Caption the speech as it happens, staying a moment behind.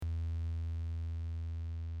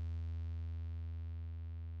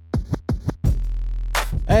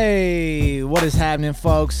Hey, what is happening,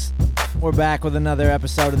 folks? We're back with another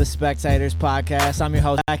episode of the Spectators Podcast. I'm your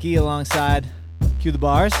host, Jackie, alongside Q the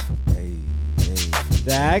Bars. Hey.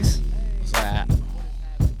 Dags. What's that?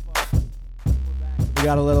 We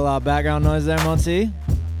got a little background noise there, Moti.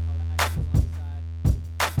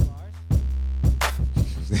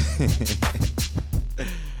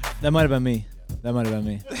 That might have been me.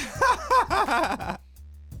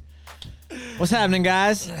 What's happening,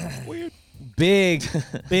 guys? Weird.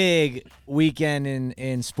 Big weekend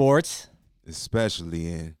in sports.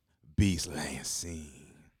 Especially in Beastland scene.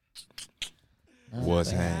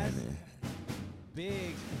 What's happening?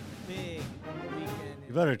 Big weekend.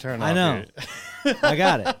 You better turn off. I know. I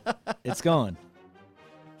got it. It's going.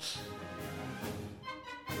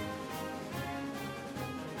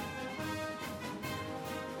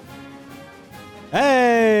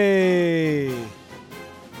 Hey!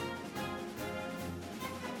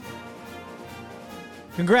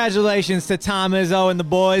 Congratulations to Tom Izzo and the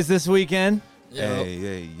boys this weekend.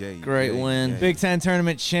 Hey. Great win. Big Ten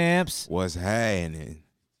tournament champs, What's happening?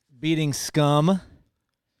 beating Scum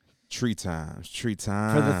Tree times.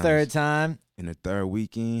 for the third time. In the third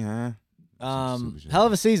weekend, huh? Hell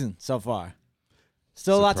of a season so far.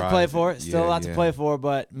 Still a lot to play for. Surprising. Yeah. Play for,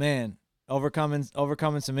 but man, overcoming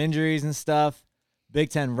some injuries and stuff. Big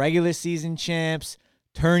Ten regular season champs,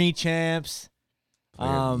 tourney champs. Player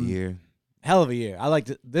of the year. Hell of a year. I like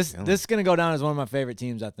this. Yeah. This is gonna go down as one of my favorite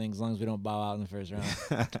teams, I think, as long as we don't bow out in the first round.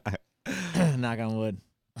 Knock on wood.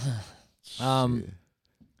 Shit.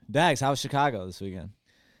 Dags, how was Chicago this weekend?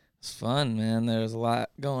 It's fun, man. There was a lot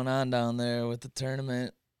going on down there with the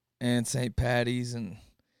tournament and St. Patty's and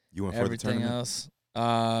You went for the everything tournament?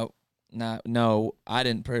 else. No, I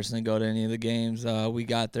didn't personally go to any of the games. We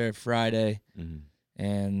got there Friday, Mhm.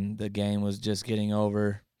 and the game was just getting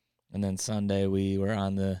over. And then Sunday we were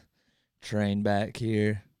on the train back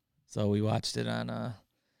here, so we watched it on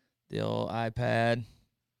the old iPad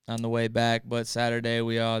on the way back. But Saturday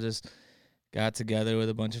we all just got together with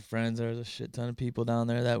a bunch of friends. There was a shit ton of people down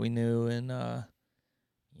there that we knew, and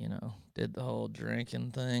did the whole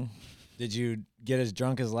drinking thing. Did you get as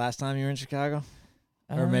drunk as last time you were in Chicago?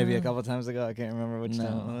 Or maybe a couple times ago. I can't remember which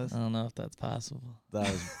time it was. I don't know if that's possible.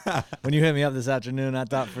 That was when you hit me up this afternoon. I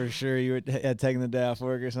thought for sure you had taken the day off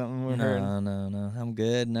work or something. We heard. No. I'm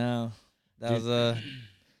good now. That was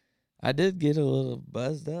I did get a little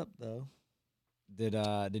buzzed up though. Did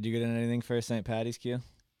you get into anything for St. Patty's, Q?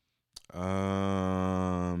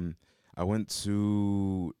 I went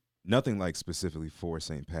to nothing like specifically for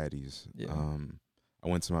St. Patty's. Yeah. I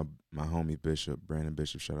went to my homie Bishop, Brandon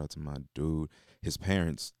Bishop. Shout out to my dude. His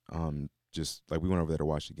parents, just like we went over there to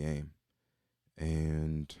watch the game,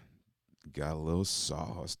 and got a little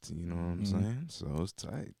sauced. You know what I'm saying? So it was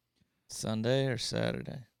tight. Sunday or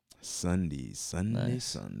Saturday? Sunday.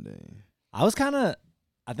 Nice. I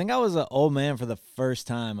think I was an old man for the first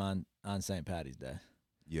time on St. Patty's Day.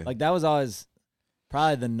 Yeah. Like, that was always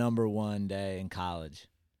probably the number one day in college.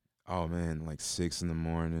 Oh man, like 6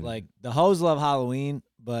 in. Like, the hoes love Halloween,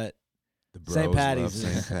 but the bros St. Patty's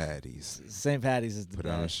love is- St. Patty's. St. Patty's is the Put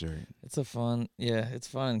on a best. shirt. It's it's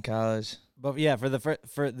fun in college. But yeah, for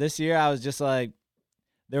this year, I was just like,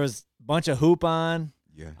 there was a bunch of hoop on.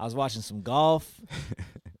 Yeah. I was watching some golf.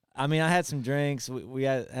 I mean, I had some drinks. We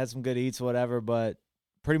had some good eats, whatever, but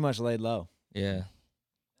pretty much laid low. Yeah.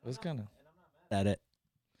 It was kind of It's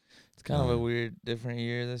a weird, different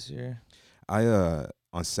year this year. I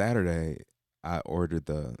on Saturday I ordered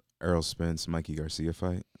the Errol Spence Mikey Garcia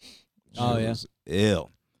fight. Oh, Shit yeah? was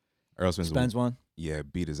ill. Errol Spence, Spence one.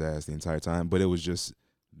 beat his ass the entire time, but it was just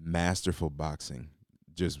masterful boxing.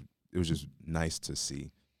 It was just nice to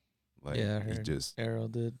see. Like, Yeah, I he heard. just, Errol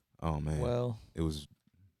did oh man, well. it was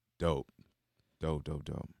dope.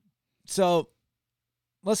 So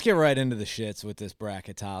let's get right into the shits with this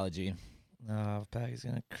bracketology. Oh, Packy's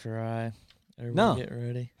gonna cry. No. Everybody get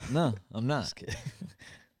ready. No, I'm not. Just kidding.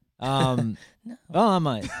 No. Well, I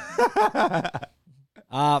might.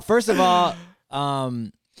 No. First of all,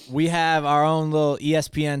 we have our own little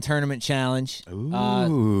ESPN tournament challenge.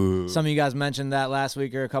 Ooh. Some of you guys mentioned that last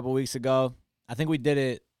week or a couple weeks ago. I think we did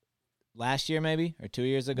it last year, maybe, or 2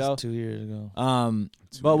 years ago. 2 years ago.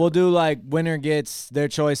 But we'll do like winner gets their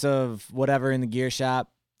choice of whatever in the gear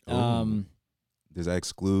shop. Ooh. Does that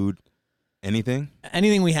exclude anything?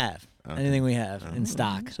 Anything we have. Okay. Anything we have in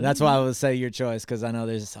stock. So that's why I would say your choice, because I know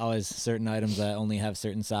there's always certain items that only have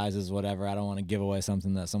certain sizes, whatever. I don't want to give away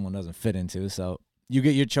something that someone doesn't fit into. So you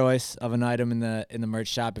get your choice of an item in the merch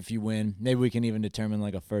shop if you win. Maybe we can even determine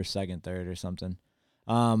like a first, second, third or something.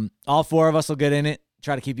 All four of us will get in it.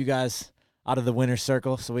 Try to keep you guys out of the winner's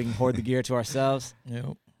circle so we can hoard the gear to ourselves.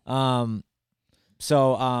 Yep.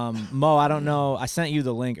 So, Mo, I don't know. I sent you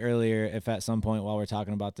the link earlier. If at some point while we're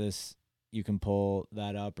talking about this, you can pull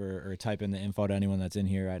that up or type in the info to anyone that's in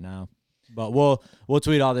here right now. But we'll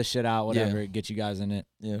tweet all this shit out, whatever, get you guys in it.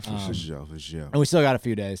 Yeah, For sure. And we still got a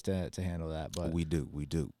few days to handle that. But We do.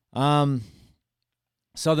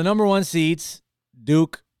 So the number 1 seeds,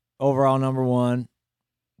 Duke, overall number 1.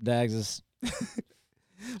 Dags is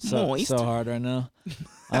so hard right now.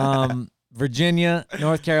 Virginia,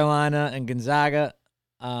 North Carolina, and Gonzaga.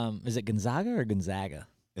 Is it Gonzaga or Gonzaga?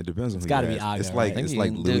 It depends on It's who got to you be ask. Aga. It's like right? it's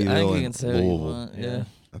like I think Louisville you can and say what you Louisville. want. Yeah.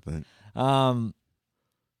 I think.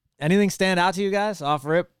 Anything stand out to you guys off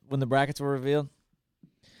rip when the brackets were revealed?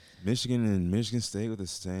 Michigan and Michigan State with the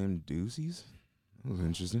same doozies. That was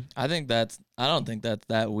interesting. I don't think that's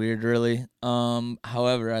that weird, really.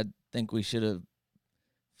 However, I think we should have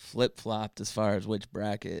flip-flopped as far as which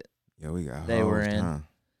bracket Yeah, we got they were in. time.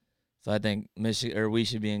 So I think we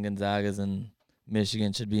should be in Gonzaga's and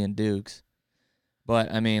Michigan should be in Duke's.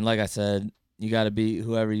 But I mean, like I said, you got to beat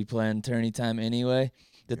whoever you play in tourney time anyway.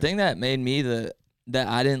 The thing that made me that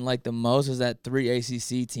I didn't like the most was that 3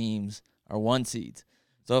 ACC teams are 1 seeds.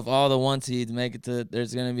 So if all the 1 seeds make it to,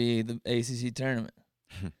 there's going to be the ACC tournament.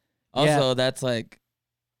 Also, that's like,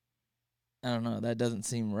 I don't know, that doesn't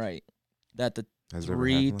seem right. That the Has it ever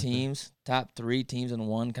happened like that? teams, top 3 teams in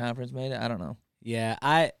one conference made it. I don't know. Yeah,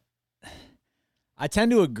 I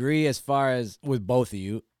tend to agree as far as with both of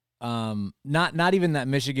you. Not even that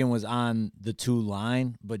Michigan was on the 2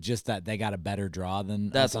 line, but just that they got a better draw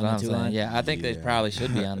than That's us what on I'm the 2 saying. line. Yeah, I think they probably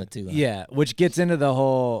should be on the 2 line. Yeah, which gets into the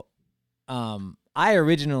whole. I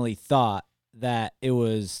originally thought that it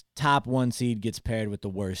was top 1 seed gets paired with the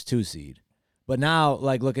worst 2 seed, but now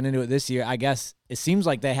like looking into it this year, I guess it seems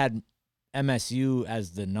like they had MSU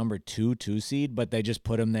as the number 2 seed, but they just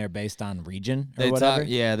put them there based on region or whatever.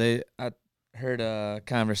 I heard a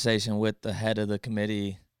conversation with the head of the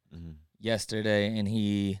committee yesterday, and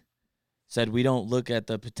he said we don't look at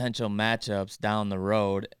the potential matchups down the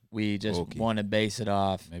road. We just want to base it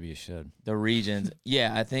off Maybe you should the regions.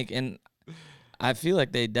 Yeah, I think, and I feel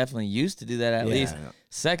like they definitely used to do that at least.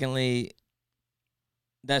 Secondly,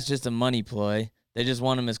 that's just a money play. They just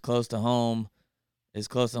want them as close to home.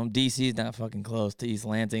 DC's not fucking close to East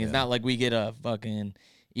Lansing. It's not like we get a fucking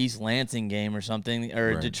East Lansing game or something, or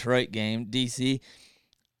a Detroit game. DC,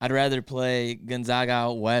 I'd rather play Gonzaga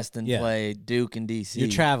out west than play Duke and DC. You're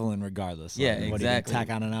traveling regardless. Yeah, What, exactly. tack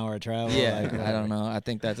on an hour of travel? Yeah, I don't know. I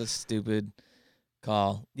think that's a stupid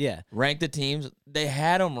call. Yeah. Rank the teams. They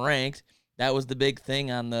had them ranked. That was the big thing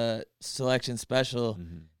on the selection special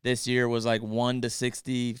this year was like 1 to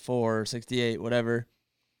 64, 68, whatever.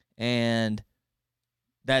 And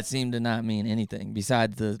that seemed to not mean anything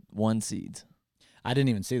besides the 1 seeds. I didn't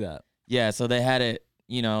even see that. Yeah, so they had it,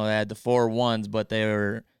 they had the 4 1s, but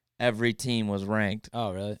every team was ranked.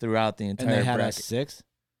 Oh, really? Throughout the entire bracket. And they had bracket. us 6?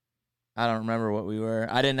 I don't remember what we were.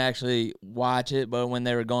 I didn't actually watch it, but when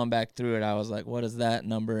they were going back through it, I was like, what is that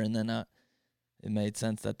number? And then it made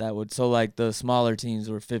sense that would. So, like, the smaller teams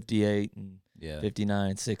were 58 and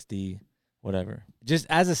 59, 60, whatever. Just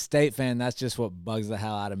as a state fan, that's just what bugs the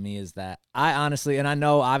hell out of me is that I honestly, and I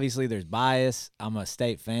know obviously there's bias. I'm a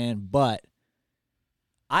state fan, but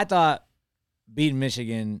I thought beating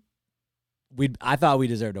Michigan, I thought we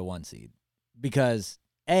deserved a 1 seed because,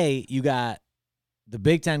 A, you got the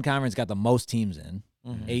Big Ten Conference got the most teams in,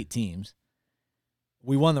 8 teams.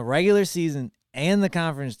 We won the regular season and the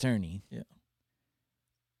conference tourney. Yeah.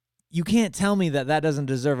 You can't tell me that doesn't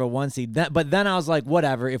deserve a 1 seed. But then I was like,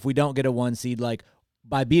 whatever, if we don't get a 1 seed, like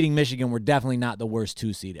by beating Michigan, we're definitely not the worst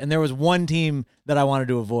 2 seed. And there was one team that I wanted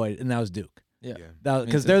to avoid, and that was Duke. Yeah.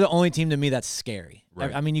 Because they're the only team to me that's scary.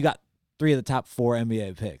 Right. I mean, you got 3 of the top 4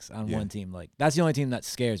 NBA picks on one team. Like that's the only team that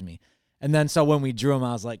scares me. And then so when we drew them,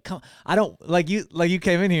 I was like, "Come, I don't like you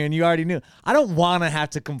came in here and you already knew. I don't want to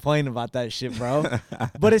have to complain about that shit, bro."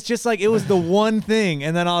 But it's just like it was the one thing,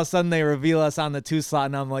 and then all of a sudden they reveal us on the 2 slot,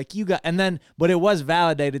 and I'm like, but it was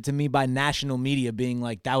validated to me by national media being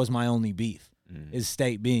like, that was my only beef, is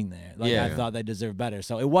State being there. Like I thought they deserved better.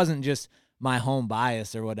 So it wasn't just my home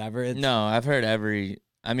bias or whatever. No, I've heard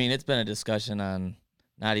it's been a discussion on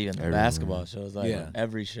not even the basketball shows, like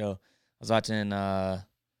every show. I was watching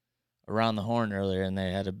Around the Horn earlier, and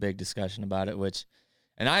they had a big discussion about it,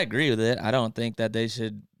 and I agree with it. I don't think that they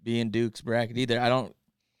should be in Duke's bracket either. I don't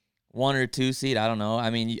 1 or 2 seed. I don't know. I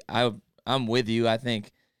mean, I'm with you. I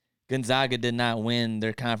think Gonzaga did not win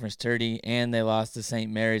their conference tourney, and they lost to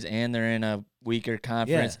St. Mary's, and they're in a weaker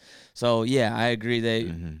conference. Yeah. So I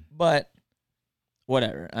agree. But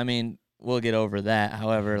whatever. I mean, we'll get over that.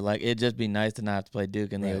 However, like it'd just be nice to not have to play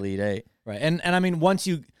Duke in the Elite 8. Right. And I mean, once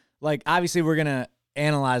you obviously we're gonna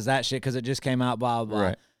analyze that shit because it just came out, blah, blah, blah.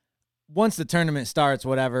 Right. Once the tournament starts,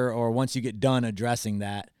 whatever, or once you get done addressing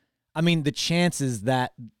that, I mean, the chances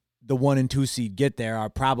that the 1 and 2 seed get there are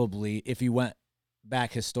probably, if you went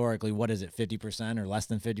back historically, what is it, 50% or less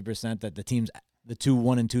than 50% that the 2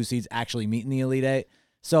 1 and 2 seeds actually meet in the Elite Eight.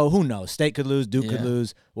 So who knows? State could lose, Duke could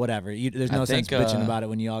lose, whatever. There's no sense bitching about it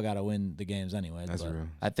when you all got to win the games anyway. That's real.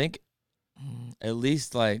 I think at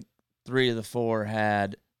least like 3 of the 4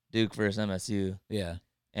 had Duke versus MSU. Yeah.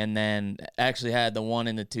 And then actually had the 1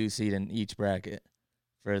 and the 2 seed in each bracket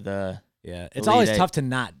for the It's always tough to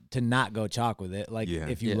not go chalk with it. Like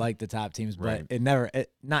if you like the top teams, but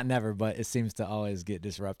not never, but it seems to always get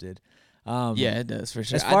disrupted. It does for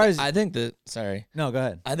sure. As far as I think go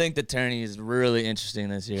ahead. I think the tourney is really interesting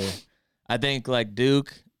this year. I think like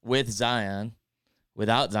Duke with Zion,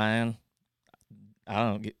 without Zion,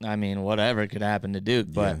 whatever could happen to Duke,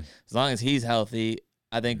 but as long as he's healthy,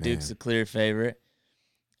 I think Duke's a clear favorite.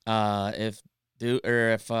 If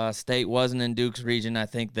State wasn't in Duke's region, I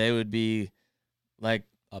think they would be like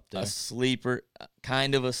up there,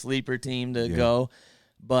 kind of a sleeper team to go.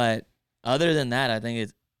 But other than that, I think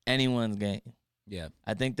it's anyone's game. Yeah.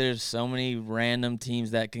 I think there's so many random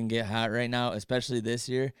teams that can get hot right now, especially this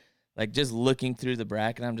year. Like just looking through the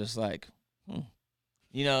bracket, I'm just like,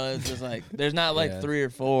 it's just like there's not like 3 or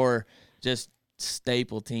 4 just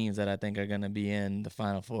staple teams that I think are going to be in the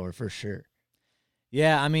Final Four for sure.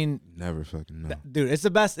 Yeah, I mean, never fucking know, dude. It's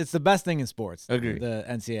the best. It's the best thing in sports. Agree. The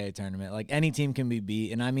NCAA tournament, like any team can be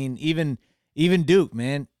beat, and I mean, even Duke,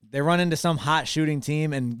 man, they run into some hot shooting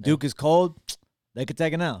team, and Duke is cold. They could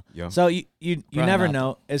take an L. Yeah. So you never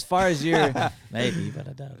know. As far as your maybe, but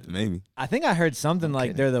I doubt it. Maybe. I think I heard something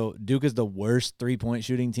like Duke is the worst 3-point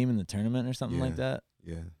shooting team in the tournament or something like that.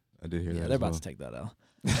 Yeah, I did hear that. Yeah, they're about to take that L.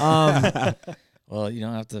 Well, you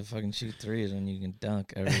don't have to fucking shoot threes when you can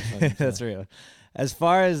dunk every fucking play. That's real. As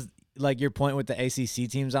far as like your point with the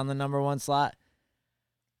ACC teams on the number 1 slot,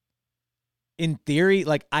 in theory,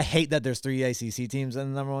 like I hate that there's 3 ACC teams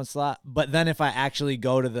in the number 1 slot. But then if I actually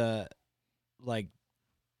go to the like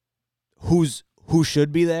who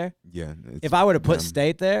should be there, if I were to put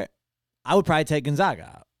State there, I would probably take Gonzaga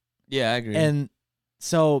out. Yeah, I agree. And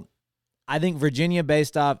so I think Virginia,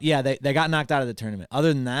 based off, they got knocked out of the tournament.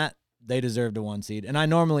 Other than that, they deserved a 1 seed. And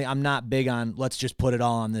I'm not big on let's just put it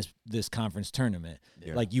all on this conference tournament.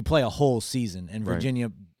 Yeah. Like you play a whole season, and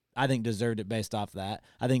Virginia, I think, deserved it based off that.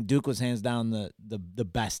 I think Duke was hands down the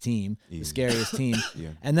best team, the scariest team.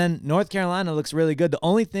 And then North Carolina looks really good. The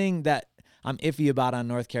only thing that I'm iffy about on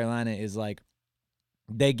North Carolina is like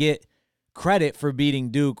they get credit for beating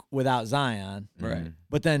Duke without Zion. Right.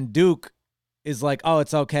 But then Duke is like, oh,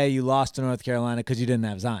 it's okay, you lost to North Carolina because you didn't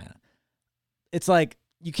have Zion. It's like,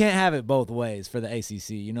 you can't have it both ways for the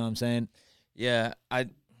ACC. You know what I'm saying? Yeah, I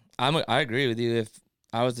agree with you. If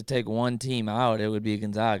I was to take one team out, it would be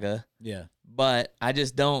Gonzaga. Yeah. But I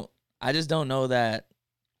just don't know that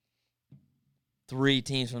 3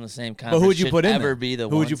 teams from the same conference but who would you put in ever there? be the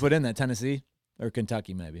Who would you put in that? Tennessee or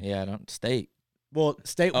Kentucky maybe? Yeah, State. Well,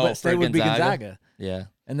 State would be Gonzaga. Yeah.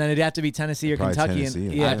 And then it'd have to be Tennessee or Probably Kentucky.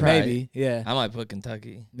 Tennessee, Maybe. Yeah. I might put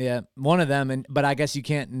Kentucky. Yeah, one of them. But I guess you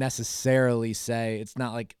can't necessarily say it's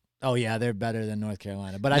not like, oh yeah, they're better than North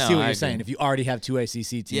Carolina. But I see what you're saying. If you already have 2 ACC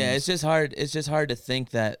teams, yeah, it's just hard. It's just hard to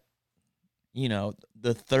think that, the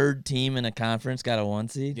 3rd team in a conference got a 1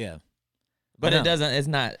 seed. Yeah, but it doesn't. It's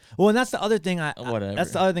not. Well, and that's the other thing. Whatever.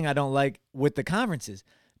 That's the other thing I don't like with the conferences,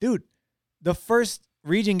 dude. The first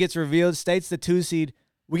region gets revealed. State's the 2 seed.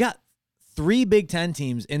 We got 3 Big Ten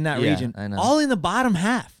teams in that region, I know. all in the bottom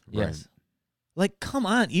half. Yes. Right. Like, come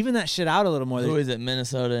on, even that shit out a little more. Who is it?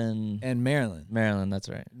 Minnesota and Maryland. Maryland, that's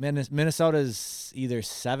right. Minnesota's either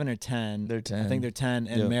 7 or 10. They're 10. I think they're 10,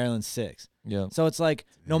 and Maryland's 6. Yeah. So it's like,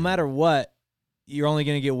 no matter what, you're only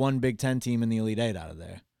going to get 1 Big Ten team in the Elite Eight out of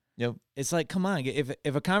there. Yep. It's like, come on,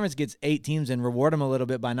 if a conference gets 8 teams and reward them a little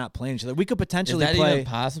bit by not playing each other, we could potentially play. Is that play. even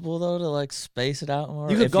possible though to like space it out more?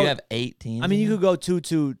 You could you have 8 teams. I mean, you could go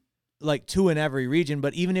 2 in every region,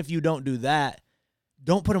 but even if you don't do that,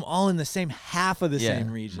 don't put them all in the same half of the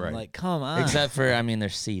same region. Right. Like, come on. Except for, they're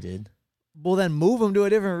seeded. Well, then move them to a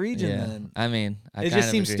different region. Yeah. Then I mean, it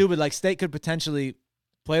just seems stupid. Like State could potentially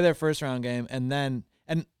play their first round game, and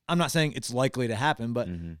I'm not saying it's likely to happen, but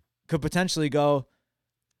could potentially go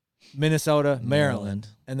Minnesota, Maryland,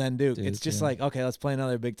 and then Duke. It's just like, okay, let's play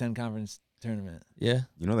another Big Ten conference tournament. Yeah.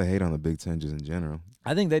 They hate on the Big Ten just in general.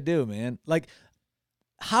 I think they do, man. Like,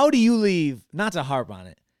 how do you leave, not to harp on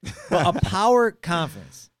it, but a power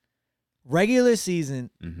conference, regular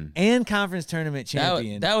season, and conference tournament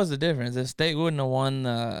champion? That was the difference. If State wouldn't have won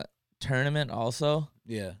the tournament also,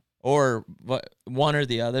 or one or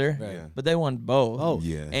the other. Right. Yeah. But they won both. Oh.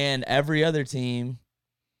 Yeah. And every other team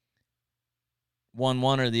won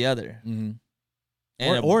one or the other. Mm-hmm.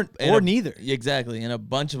 And Or neither. Exactly. And a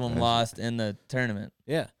bunch of them lost in the tournament.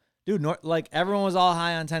 Yeah. Dude, like everyone was all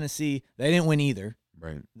high on Tennessee. They didn't win either.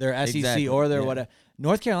 Right. Their SEC Exactly, or their yeah. whatever.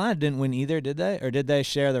 North Carolina didn't win either, did they? Or did they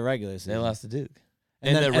share the regular season? They lost to Duke.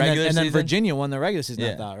 And In then, the regular and then season? Virginia won the regular season, I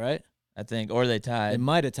Yeah. thought, right? I think. Or they They tied.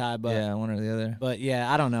 might have tied, but Yeah, one or the other. But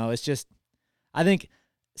yeah, I don't know. It's just, I think,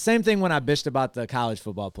 same thing when I bitched about the college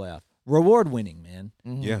football playoff. Reward winning, man.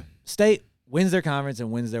 Mhm. Yeah. State wins their conference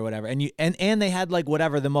and wins their whatever. And they had like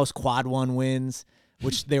whatever the most quad one wins,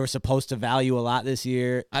 which they were supposed to value a lot this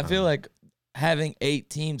year. I feel like having 8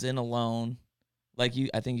 teams in alone, like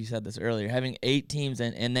I think you said this earlier, having 8 teams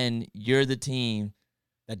in, and then you're the team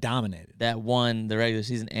That dominated. that won the regular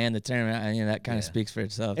season and the tournament. I mean, that kind of Yeah. speaks for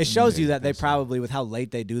itself. It shows Yeah, you that they that's it. probably, with how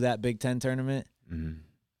late they do that Big Ten tournament, Mm-hmm.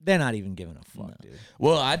 they're not even giving a fuck, No. dude.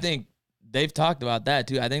 Well, I think they've talked about that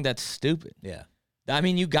too. I think that's stupid. Yeah. I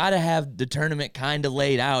mean, you got to have the tournament kind of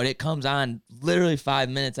laid out. It comes on literally 5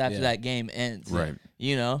 minutes after Yeah. that game ends. Right.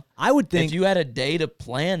 You know? I would think If you had a day to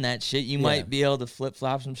plan that shit, you Yeah. might be able to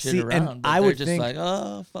flip-flop some shit See, and around. But I they're would just think- like,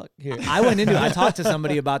 oh, fuck, here. I went into it. I talked to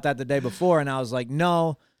somebody about that the day before, and I was like,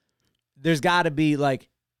 no, there's got to be like,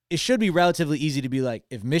 it should be relatively easy to be like,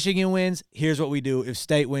 if Michigan wins, here's what we do. If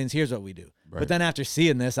State wins, here's what we do. Right. But then after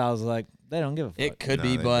seeing this, I was like, they don't give a fuck. It could No,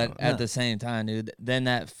 be, they but don't. at No. the same time, dude, then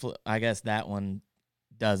I guess that one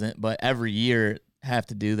doesn't. But every year have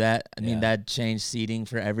to do that. I mean, Yeah. that changed seating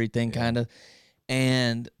for everything, Yeah. kind of.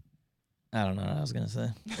 And I don't know what I was gonna say.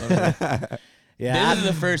 Whatever. Yeah, This is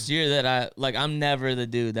the first year that I'm never the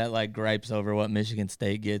dude that like gripes over what Michigan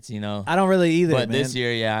State gets, you know. I don't really either, But man. this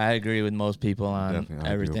year, yeah, I agree with most people on Definitely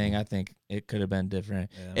everything. arguable. I think it could have been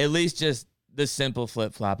different. Yeah. At least just the simple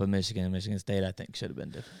flip flop of Michigan and Michigan State, I think, should have been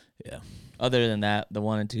different. Yeah. Other than that, the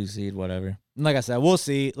 1 and 2 seed, whatever. And like I said, we'll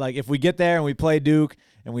see. Like, if we get there and we play Duke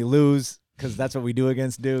and we lose, because that's what we do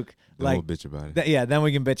against Duke, Then like, we'll bitch about it. yeah, then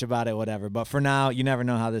we can bitch about it, whatever. But for now, you never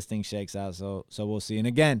know how this thing shakes out. So we'll see. And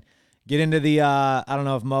again, get into the I don't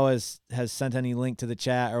know if Mo has sent any link to the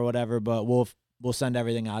chat or whatever, but we'll send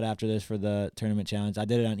everything out after this for the tournament challenge. I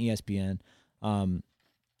did it on ESPN.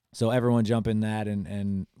 So everyone jump in that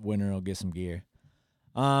and winner will get some gear.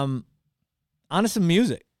 On to some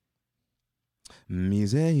music.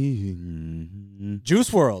 Music.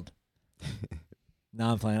 Juice World.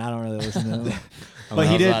 No, I'm playing. I don't really listen to him. But he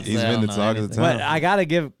I was did. about to He's say, I been the don't know talk of the anything. town. But I gotta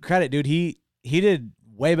give credit, dude. He did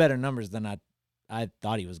way better numbers than I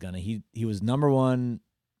thought he was gonna. He was number one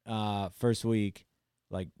first week,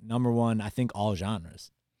 like number one, I think all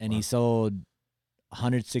genres, and he Wow. sold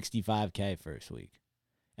 165K first week,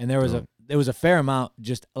 and there was Dope. a fair amount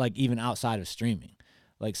just like even outside of streaming,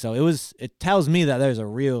 like so it tells me that there's a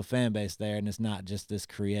real fan base there, and it's not just this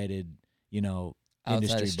created, Outside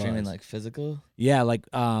industry of streaming, buzz. like physical. Yeah, like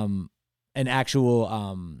an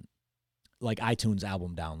actual like iTunes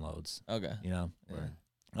album downloads, Okay. Yeah.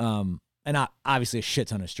 Right. And not obviously a shit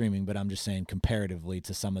ton of streaming, but I'm just saying comparatively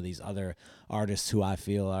to some of these other artists who I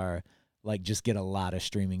feel are like just get a lot of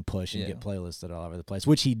streaming push and Yeah. get playlisted all over the place,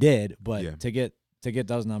 which he did. But Yeah. to get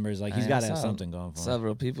those numbers, like he's I got to have saw something going for him.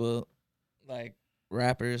 Several people, like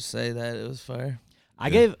rappers, say that it was fire. I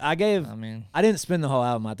Yeah. gave I mean, I didn't spin the whole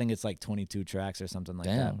album. I think it's like 22 tracks or something like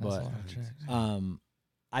damn, that. that's But a lot of tracks.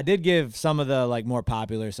 I did give some of the like more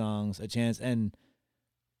popular songs a chance, and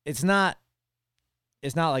it's not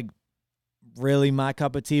like really my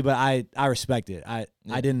cup of tea, but I respect it.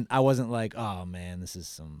 Yeah. I wasn't like, oh man, this is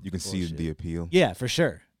some You can see bullshit. the appeal. Yeah, for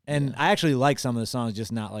sure. And Yeah. I actually like some of the songs,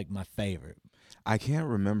 just not like my favorite. I can't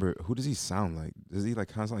remember, who does he sound like? Does he like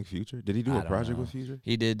kind of sound like Future? Did he do I a don't project know. with Future?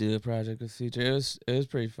 He did do a project with Future. It was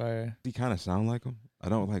pretty fire. Does he kind of sound like him? I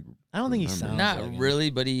don't like. I don't think he Remember. sounds Not like him. really,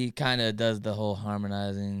 but he kind of does the whole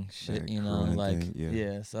harmonizing shit, That you know, crooning like thing, yeah.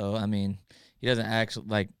 yeah. So I mean, he doesn't actually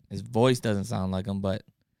like his voice doesn't sound like him, but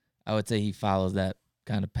I would say he follows that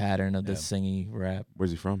kind of pattern of the Yeah. singy rap. Where's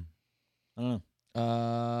he from? I don't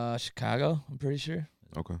know. Chicago, I'm pretty sure.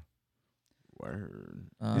 Okay. Word.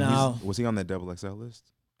 Um, No. Was he on that double XL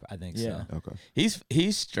list? I think Yeah. so. Okay.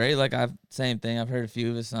 He's straight. Like same thing. I've heard a few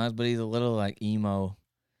of his songs, but he's a little like emo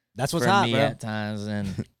That's what's for hot, me bro. at times,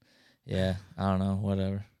 and yeah, I don't know,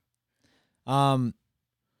 whatever.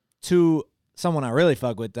 To someone I really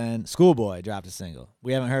fuck with, then Schoolboy dropped a single.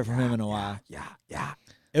 We haven't heard from him in a while. Yeah.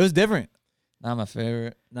 It was different. Not my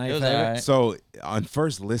favorite. Not It your was favorite? alright. So on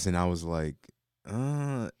first listen, I was like,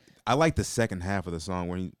 I like the second half of the song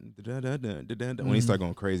when he Mm-hmm. when he started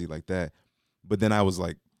going crazy like that. But then I was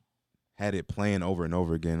like had it playing over and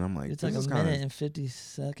over again. I'm like, It's this like is a kind minute of and 50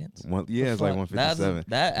 seconds. yeah, it's like 157.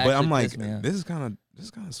 That But I'm actually like, pissed me off. this is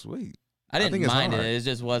kind of sweet. I think didn't it's mind it. hard. It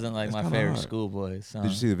just wasn't like It's my kinda favorite hard. Schoolboy song.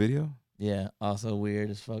 Did you see the video? Yeah, also weird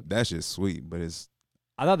as fuck. That shit's sweet, but it's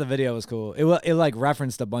I thought the video was cool. It like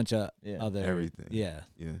referenced a bunch of other everything. Yeah.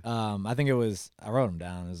 Yeah. I think it was. I wrote them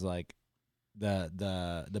down. It was like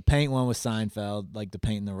the paint one was Seinfeld, like the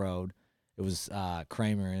paint in the road. It was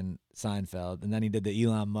Kramer and Seinfeld, and then he did the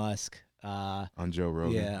Elon Musk. On Joe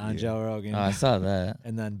Rogan. Yeah, on Joe Rogan. Oh, I saw that.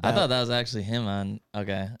 And then I thought that was actually him on.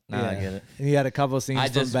 Okay, now I get it. And he had a couple scenes. I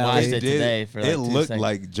from just Belly. watched it today for like it 2 looked seconds.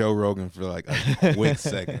 like Joe Rogan for like a quick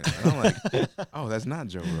second. And I'm like, oh, that's not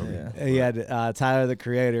Joe Rogan. Yeah. He had Tyler the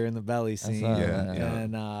Creator in the Belly scene. saw that,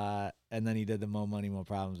 yeah. And then he did the Mo Money Mo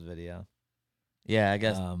Problems video. Yeah, I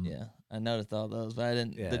guess. Um, I noticed all those, but I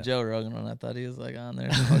didn't. Yeah. The Joe Rogan one, I thought he was like on there.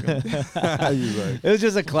 It was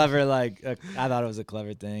just a clever, like, I thought it was a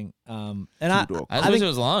clever thing. And I I wish it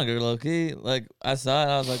was longer, low key. Like I saw it,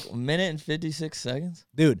 I was like, a minute and 56 seconds.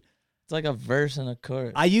 dude, It's like a verse and a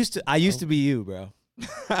chorus. I used to be you, bro.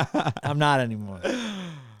 I'm not anymore.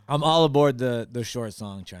 I'm all aboard the short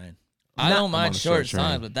song train. I don't on mind the short short train.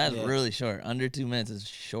 songs, but that's Yeah. really short. Under 2 minutes is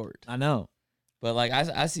short. I know. But like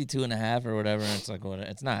I see 2.5 or whatever, and it's like what?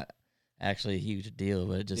 It's not actually a huge deal,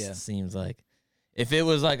 but it just seems like if it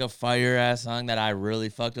was like a fire ass song that I really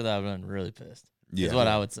fucked with, I would have been really pissed. Yeah. Is what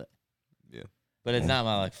I would say. Yeah. But it's not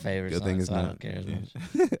my like favorite Good song, thing it's so I not. don't care as Yeah.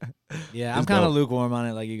 much. Yeah, I'm It's kind of dope. lukewarm on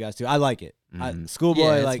it, like you guys too. I like it. Mhm. Schoolboy,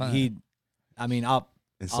 Yeah, it's like fine.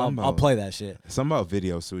 I'll play that shit. Something about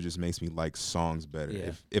videos too just makes me like songs better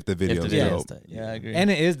Yeah. if the video is video dope. is tight. Yeah, I agree. And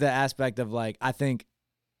it is the aspect of like, I think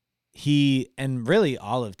he and really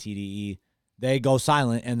all of TDE, they go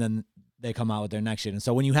silent and then they come out with their next shit. And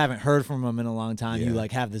so when you haven't heard from him in a long time, you Yeah.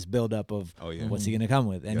 like have this buildup of Oh yeah. what's he gonna come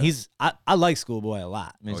with. And Yeah. I like Schoolboy a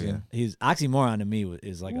lot. Me Oh, too. yeah. He's Oxymoron to me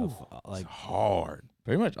is like Like hard.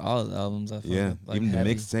 Pretty much all of the albums. I feel Yeah. like Even the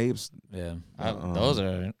heavy. mixtapes. yeah, Those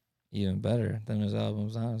are even better than his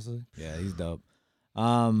albums, honestly. yeah, he's dope.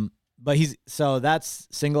 But that's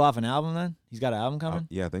single off an album then? He's got an album coming?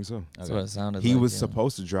 Yeah, I think so. That's Okay. what it sounded He like. was yeah.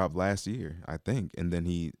 supposed to drop last year, I think, and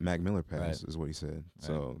then Mac Miller passed, Right. is what he said.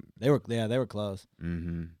 So, They were close.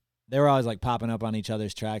 mm-hmm. They were always like popping up on each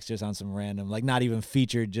other's tracks just on some random, like not even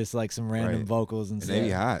featured, just like some random Right. vocals and And stuff. they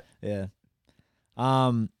be hot. Yeah.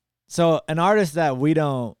 So an artist that we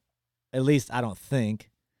don't, at least I don't think,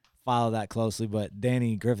 follow that closely, but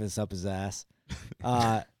Danny Griffith's up his ass.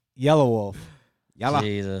 YelaWolf.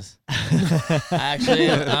 Jesus. Actually,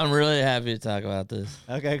 I'm really happy to talk about this.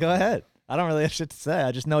 Okay, go ahead. I don't really have shit to say.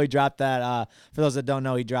 I just know he dropped that. For those that don't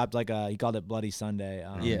know, he dropped he called it Bloody Sunday.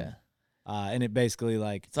 Yeah. And it basically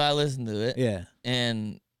like, So I listened to it. yeah.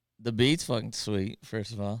 And the beat's fucking sweet,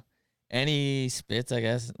 first of all. And he spits, I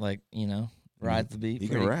guess, like, rides the beat He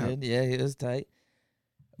can pretty rap. good. Yeah, he was tight.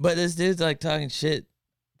 But this dude's like talking shit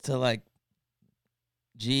to like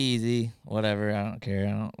G-Eazy, whatever. I don't care.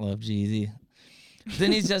 I don't love G-Eazy.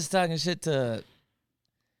 Then he's just talking shit to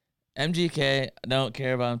MGK. I don't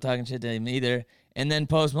care about him talking shit to him either. And then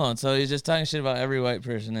Post Malone. So he's just talking shit about every white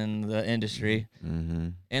person in the industry. Mm-hmm.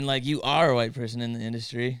 And like you are a white person in the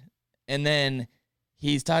industry. And then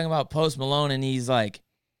he's talking about Post Malone and he's like,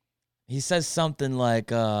 he says something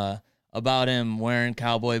like about him wearing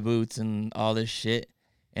cowboy boots and all this shit.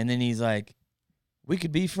 And then he's like, we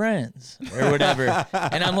could be friends or whatever.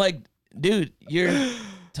 And I'm like, dude, you're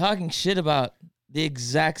talking shit about the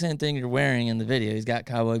exact same thing you're wearing in the video. He's got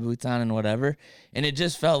cowboy boots on and whatever. And it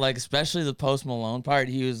just felt like, especially the Post Malone part,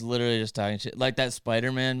 he was literally just talking shit. Like that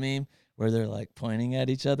Spider-Man meme where they're like pointing at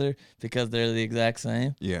each other because they're the exact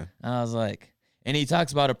same. Yeah. And I was like, and he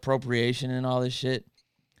talks about appropriation and all this shit.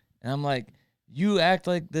 And I'm like, you act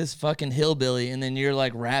like this fucking hillbilly and then you're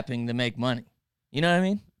like rapping to make money. You know what I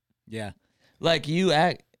mean? Yeah. Like you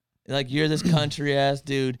act like you're this country ass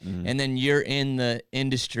dude Mhm. and then you're in the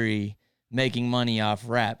industry making money off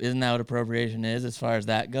rap. Isn't that what appropriation is as far as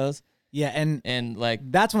that goes? Yeah. And like,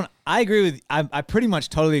 That's when I agree with, I pretty much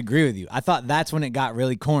totally agree with you. I thought that's when it got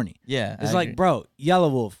really corny. yeah. It's I like, agree. bro,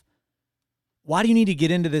 YelaWolf, why do you need to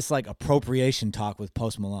get into this like appropriation talk with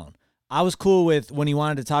Post Malone? I was cool with when he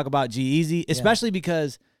wanted to talk about G-Eazy, especially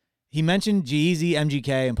because he mentioned G-Eazy,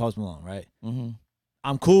 MGK, and Post Malone, right? Mm-hmm.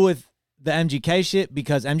 I'm cool with the MGK shit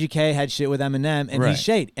because MGK had shit with Eminem and Right. he's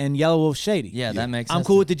shady, and YelaWolf's shady. Yeah, that makes sense. I'm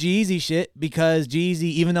cool with the G-Eazy shit because G-Eazy,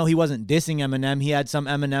 even though he wasn't dissing Eminem, he had some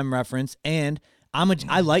Eminem reference, and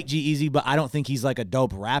I like G-Eazy, but I don't think he's like a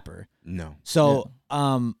dope rapper. No. So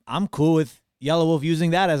I'm cool with YelaWolf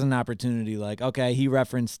using that as an opportunity. Like, okay, he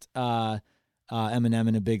referenced Eminem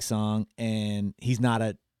in a big song, and he's not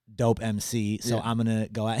a dope MC, so Yeah. I'm gonna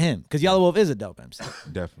go at him because YelaWolf is a dope MC.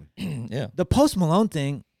 Definitely. Yeah. The Post Malone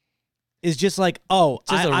thing is just like,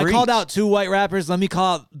 Just a I called reach. out 2 white rappers. Let me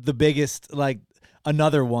call out the biggest, like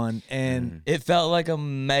another one, and It felt like a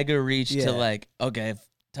mega reach Yeah. to like, okay, if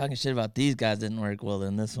talking shit about these guys didn't work, well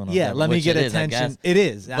then this one will. yeah, let me which get it is, I attention. guess. It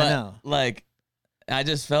is, I But, know. Like, I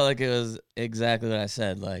just felt like it was exactly what I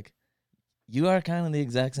said. Like, you are kind of the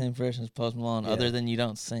exact same person as Post Malone, Yeah. other than you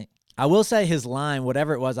don't sing. I will say his line,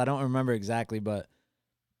 whatever it was, I don't remember exactly, but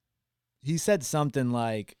he said something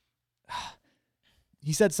like,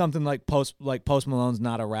 Post Malone's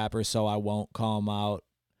not a rapper, so I won't call him out.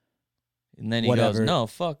 And then he Whatever. goes, "No,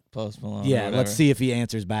 fuck Post Malone." or Yeah, let's whatever. see if he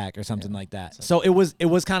answers back or something Yeah. like that. So- So it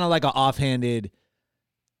was kind of like an offhanded,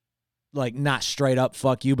 like not straight up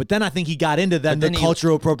fuck you. But then I think he got into But the then he-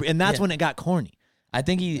 cultural appropriate, and that's Yeah. when it got corny. I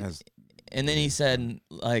think he, That's- and then he said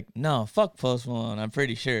like, "No, fuck Post Malone." I'm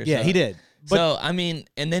pretty sure. Yeah, So- he did. But So I mean,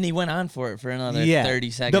 and then he went on for it for another yeah, 30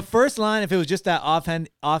 the seconds. first line, if it was just that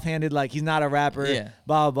offhanded, like he's not a rapper, Yeah.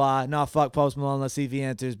 blah blah blah. No, fuck Post Malone. Let's see if he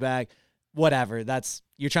answers back. Whatever. That's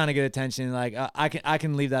you're trying to get attention. Like I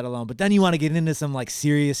can leave that alone. But then you want to get into some like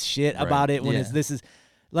serious shit Right. about it when Yeah. this is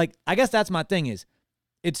like I guess that's my thing is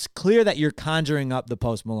it's clear that you're conjuring up the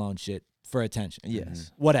Post Malone shit for attention.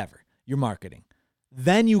 Yes. Whatever. You're marketing.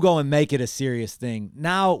 Then you go and make it a serious thing.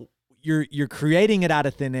 Now you're creating it out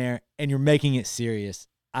of thin air and you're making it serious.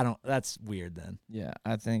 That's weird then. Yeah,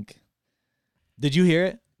 I think. Did you hear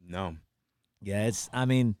it? No. Yeah, I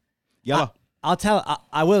mean, Yella.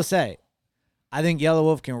 I will say, I think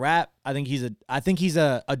YelaWolf can rap. I think he's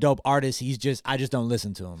a dope artist. I just don't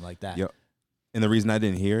listen to him like that. Yep. And the reason I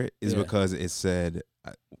didn't hear it is Yeah. because it said,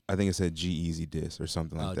 I think it said G-Eazy diss or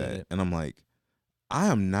something Oh, like did that. it? And I'm like, I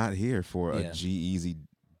am not here for Yeah. a G-Eazy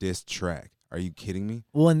diss track. Are you kidding me?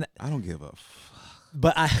 Well, and I don't give a fuck.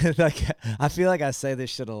 but I I feel like I say this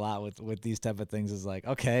shit a lot with these type of things. Is like,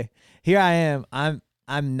 okay, here I am.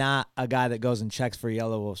 I'm not a guy that goes and checks for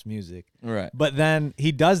YelaWolf's music. Right. But then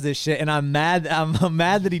he does this shit, and I'm mad. I'm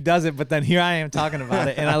mad that he does it. But then here I am talking about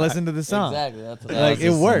it, and I listen to the song. Exactly. That's what I Like was it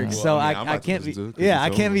just works. saying. So Well, I mean, I'm I about to can't be. listen to it 'cause you Yeah, I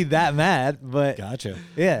told can't me. be that mad. But Gotcha.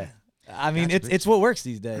 yeah, I mean Gotcha, it's what works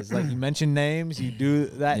these days. Like you mention names, you do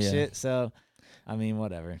that Yeah. shit. So I mean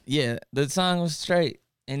whatever. Yeah, the song was straight,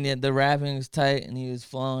 and yet the rapping was tight, and he was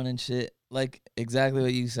flowing and shit. Like exactly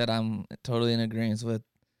what you said. I'm totally in agreement with.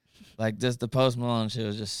 Like just the Post Malone shit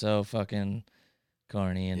was just so fucking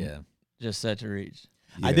corny and just such a reach.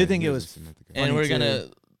 I did think he it was a significant- And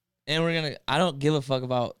Funny we're gonna. I don't give a fuck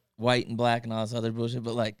about white and black and all this other bullshit,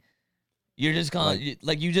 but like, you're just calling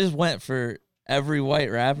you just went for every white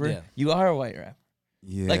rapper. Yeah. You are a white rapper.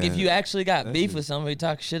 Yeah. Like if you actually got that's beef just- with somebody,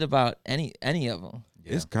 talk shit about any of them.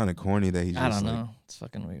 It's kind of corny that he's just I don't like, know. It's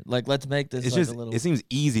fucking weird. Like let's make this it's like just, a little. it seems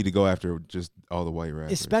easy to go after just all the white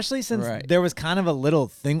rappers. Especially since Right. there was kind of a little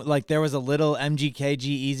thing, like there was a little MGK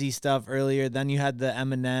G-Eazy stuff earlier. Then you had the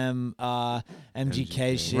Eminem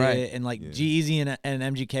MGK shit, Right. and like Yeah. G-Eazy and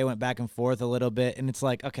MGK went back and forth a little bit, and it's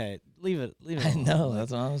like, okay, leave it I alone. know Like,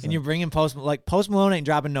 that's what I was. and saying. you're bringing Post Malone ain't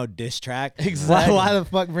dropping no diss track. Exactly. Why the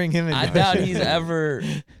fuck bring him in? I doubt he's ever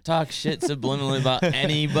talked shit subliminally about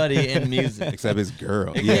anybody in music. Except his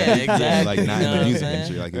girl. Yeah, exactly. Like not You know in what the I'm music saying?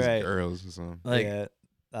 industry, like his Right. girls or something. Like yeah,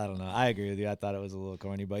 I don't know. I agree with you. I thought it was a little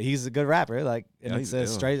corny, but he's a good rapper. Like, and Yeah, it's he's a ill,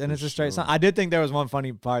 straight and for it's a straight sure. song. I did think there was one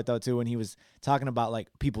funny part though too when he was talking about like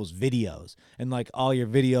people's videos and like all your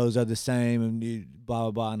videos are the same and blah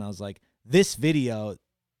blah blah. And I was like, this video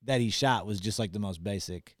that he shot was just like the most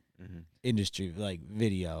basic Mhm. industry like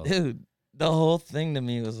video. dude, the whole thing to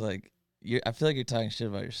me was like, I feel like you're talking shit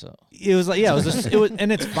about yourself. It was like, yeah, it was,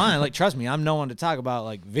 and it's fine. Like, trust me, I'm no one to talk about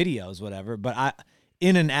like videos, whatever. But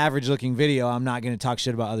in an average looking video, I'm not going to talk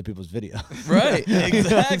shit about other people's videos. Right,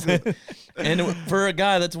 exactly. And for a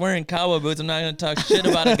guy that's wearing cowboy boots, I'm not gonna talk shit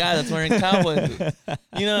about a guy that's wearing cowboy boots.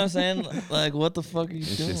 You know what I'm saying? Like, what the fuck are you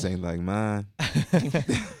This doing? shit ain't like mine.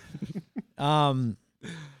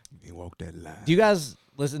 He walked that line. Do you guys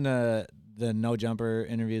listen to the No Jumper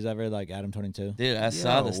interviews ever, like Adam 22? Dude, I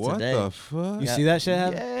saw this what today. the fuck? You Yeah. see that shit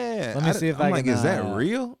happen? Yeah. Let me see if I I'm like, can, is that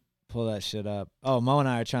real? Pull that shit up. Oh, Mo and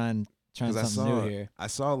I are trying 'Cause something new here. I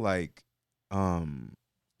saw like,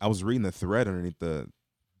 I was reading the thread underneath the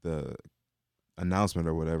announcement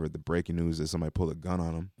or whatever, the breaking news that somebody pulled a gun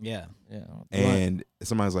on him, Yeah. Yeah. and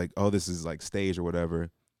somebody's like, "Oh, this is like staged or whatever,"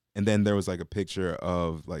 and then there was like a picture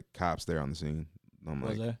of like cops there on the scene. And I'm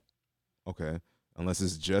Was like, there? okay, unless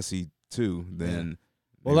it's Jesse too, then.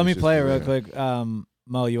 Well, maybe let me it's just play it for real that. quick.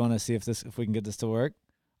 Mo, you want to see if we can get this to work?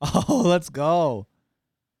 Oh, let's go.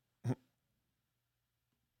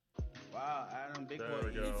 Wow, Adam, big There boy.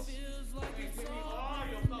 we go.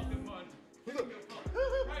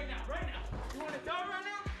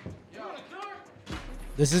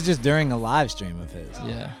 This is just during a live stream of his.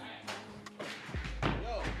 Yeah.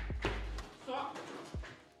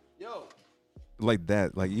 Like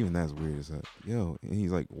that, like even that's weird as hell. Yo, and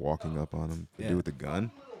he's like walking up on him. The dude with the gun.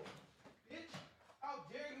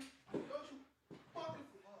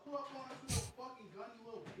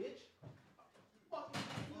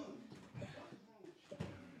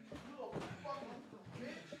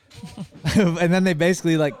 And then they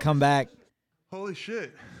basically like come back. Holy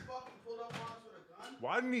shit.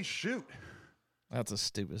 Why didn't he shoot? That's the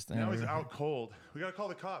stupidest thing. Now he's ever. out cold. We gotta call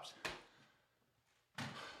the cops.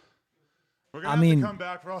 We're I gonna have mean- to come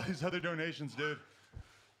back for all these other donations, dude.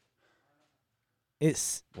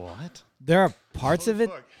 It's What? there are parts Holy of it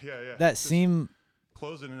fuck. Yeah. that Just seem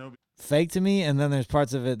close it and it'll be. fake to me, and then there's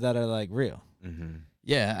parts of it that are like real. Mm-hmm.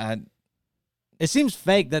 Yeah. It seems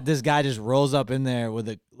fake that this guy just rolls up in there with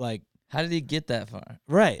a like How did he get that far?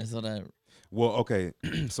 right. That's what I. Well, okay.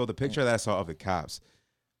 So the picture that I saw of the cops,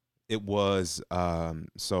 it was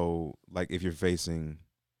so like if you're facing,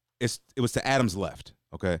 it was to Adam's left.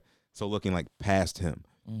 Okay, so looking like past him,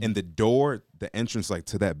 and the door, the entrance like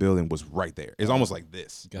to that building was right there. It's almost like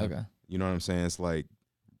this. Okay. You know what I'm saying? It's like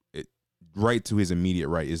it right to his immediate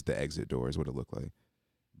right is the exit door. Is what it looked like.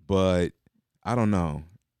 But I don't know.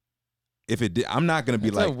 If it did, I'm not gonna be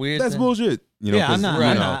That's a like weird that's thing. bullshit. You know, Yeah, I'm 'cause, not- you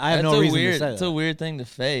I'm know, not. I have That's no a reason weird, to say It's that. a weird thing to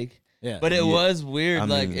fake. Yeah. But it Yeah. was weird. I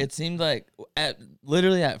Like mean- it seemed like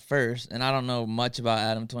literally at first, and I don't know much about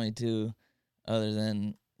Adam 22, other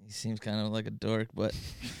than he seems kind of like a dork. But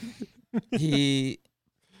he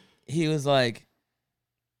was like,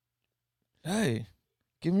 "Hey,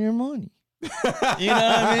 give me your money." You know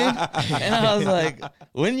what I mean? And I was like,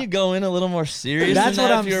 "Wouldn't you go in a little more serious That's than what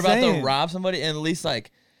that I'm if you're about to saying. rob somebody? And at least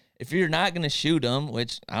like." If you're not gonna shoot him,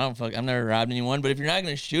 which I've never robbed anyone, but if you're not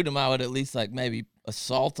gonna shoot him, I would at least like maybe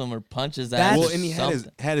assault him or punch his ass. Well, or and he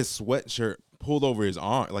something. had his sweatshirt pulled over his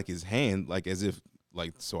arm, like his hand, like as if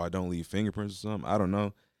like so I don't leave fingerprints or something. I don't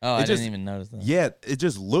know. Oh, I just- didn't even notice that. Yeah, it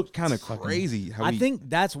just looked kind of It's fucking- crazy. How I he, think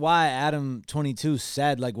that's why Adam 22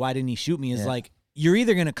 said like, "Why didn't he shoot me?" Is Yeah. like you're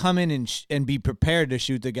either gonna come in and be prepared to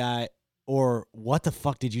shoot the guy, or what the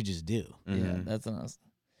fuck did you just do? Yeah, Mhm. that's what I was.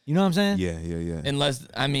 You know what I'm saying? Yeah. Unless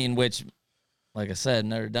I mean, which, like I said,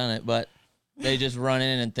 never done it, but they just run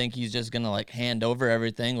in and think he's just gonna like hand over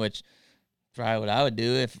everything, which probably what I would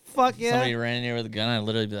do if Fuck yeah. somebody ran in here with a gun. I'd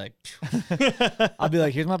literally be like, I'll be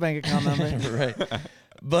like, "Here's my bank account number." right.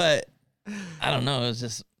 But I don't know. It was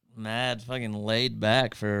just mad fucking laid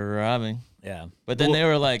back for robbing. Yeah. But then Well- they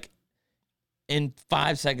were like, in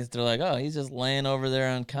 5 seconds, they're like, "Oh, he's just laying over there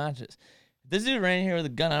unconscious." This dude ran in here with a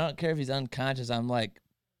gun. I don't care if he's unconscious. I'm like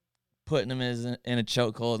putting him in a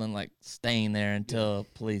chokehold and like staying there until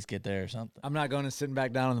police get there or something. I'm not going to sitting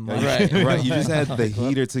back down on the mic. Right. right. You just had the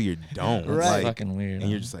heater to your dome, That's Right. fucking weird.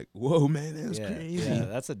 and you're just like, "Whoa, man, that's Yeah, crazy." yeah,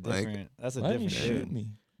 that's a Like, different. That's a why didn't different you dude. shoot me?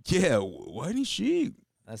 Yeah, why didn't he shoot?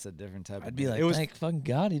 That's a different type. I'd of be dude. like, it was. thank fucking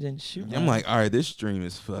God he didn't shoot me. I'm like, all right, this stream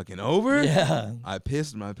is fucking over. yeah. I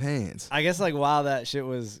pissed my pants. I guess like while that shit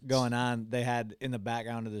was going on, they had in the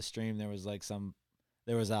background of the stream there was like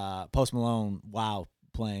Post Malone WoW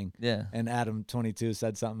playing, Yeah. and Adam 22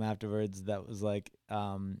 said something afterwards that was like,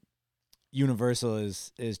 Universal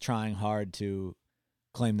is trying hard to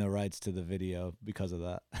claim their rights to the video because of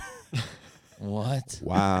that. What?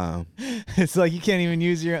 Wow. It's like you can't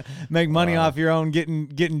even make money off your own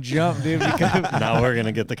getting jumped, dude. Because Now we're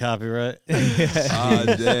gonna get the copyright. Ah,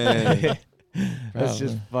 dang. That's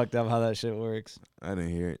just Probably. fucked up how that shit works. I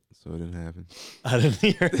didn't hear it, so it didn't happen. I didn't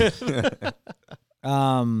hear it.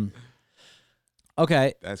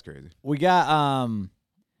 Okay, That's crazy. we got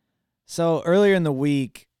so earlier in the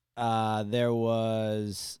week there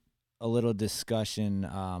was a little discussion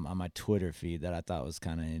on my Twitter feed that I thought was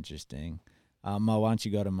kind of interesting. Mo, why don't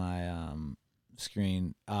you go to my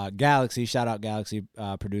screen? Galaxy, shout out Galaxy,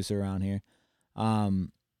 producer around here,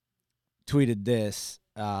 tweeted this.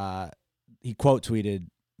 He quote tweeted,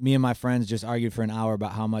 "Me and my friends just argued for an hour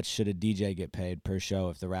about how much should a DJ get paid per show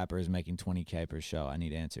if the rapper is making $20K per show. I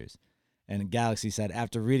need answers." And Galaxy said,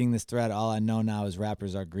 "After reading this thread, all I know now is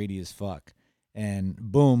rappers are greedy as fuck." And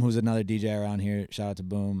Boom, who's another DJ around here, shout out to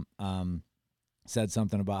Boom, said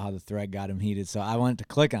something about how the thread got him heated. So I wanted to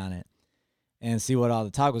click on it and see what all the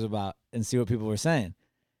talk was about and see what people were saying.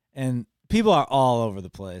 And people are all over the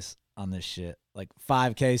place on this shit. Like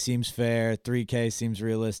 5K seems fair, 3K seems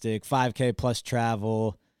realistic, 5K plus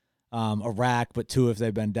travel, a rack, but 2 if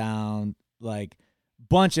they've been down. Like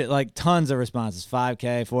tons of responses.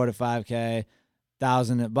 5K, 4 to 5K,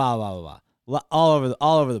 1,000, blah blah blah blah. All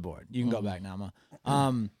over the board. You can go back now, Ma.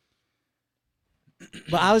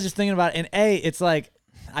 But I was just thinking about it, and it's like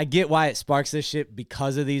I get why it sparks this shit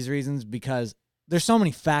because of these reasons, because there's so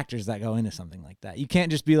many factors that go into something like that. You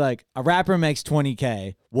can't just be like, a rapper makes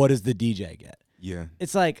 20K, what does the DJ get? Yeah.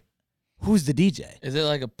 It's like, who's the DJ? Is it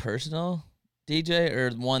like a personal DJ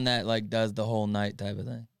or one that like does the whole night type of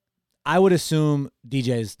thing? I would assume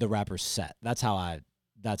DJ's the rapper's set. That's how I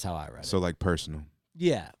read it. So like personal.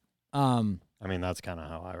 Yeah. I mean, that's kind of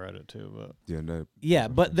how I read it too. But Yeah,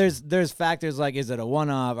 but there's factors like, is it a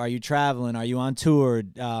one-off? Are you traveling? Are you on tour?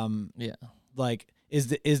 Yeah. Like, is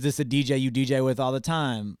this a DJ you DJ with all the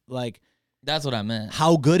time? Like, That's what I meant.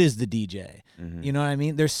 how good is the DJ? Mhm. You know what I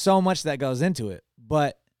mean? There's so much that goes into it.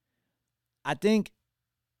 But I think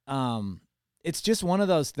it's just one of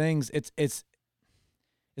those things. It's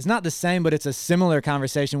not the same, but it's a similar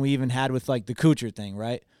conversation we even had with like the Kuchar thing,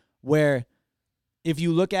 right? Where if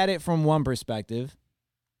you look at it from one perspective,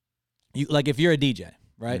 you like if you're a DJ,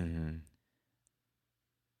 right? Mhm.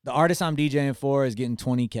 The artist I'm DJing for is getting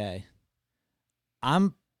 20K.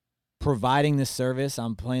 I'm providing this service.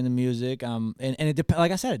 I'm playing the music. And it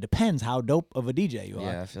like I said, it depends how dope of a DJ you are.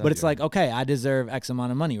 Yeah, I feel but it's like, okay, I deserve X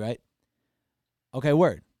amount of money, right? Okay,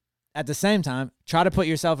 word. At the same time, try to put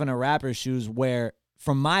yourself in a rapper's shoes where,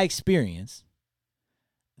 from my experience,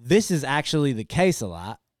 this is actually the case a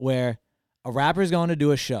lot, where a rapper's going to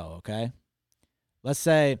do a show, okay? Let's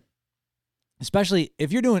say, especially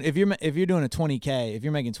if you're doing a 20K, if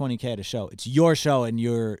you're making 20K at a show, it's your show and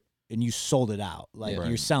you sold it out. Like, Yeah.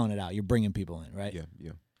 you're selling it out. You're bringing people in, right?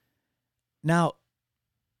 Yeah. Now,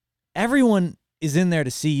 everyone is in there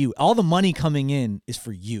to see you. All the money coming in is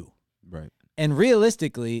for you. Right. And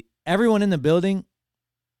realistically, everyone in the building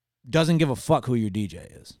doesn't give a fuck who your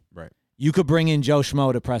DJ is. Right. You could bring in Joe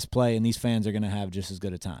Schmo to press play, and these fans are going to have just as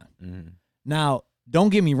good a time. Mm-hmm. Now, don't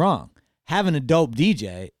get me wrong. Having a dope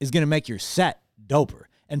DJ is going to make your set doper.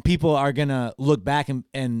 And people are going to look back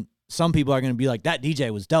and some people are going to be like, that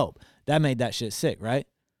DJ was dope. That made that shit sick, right?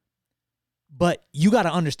 But you got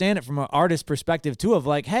to understand it from an artist perspective, too, of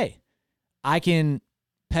like, hey, I can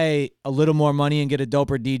pay a little more money and get a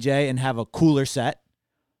doper DJ and have a cooler set,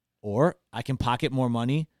 or I can pocket more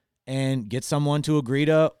money and get someone to agree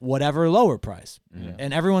to whatever lower price. Yeah.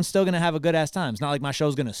 And everyone's still going to have a good ass time. It's not like my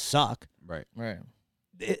show's going to suck. Right. Right.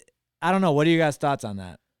 I don't know. What are you guys' thoughts on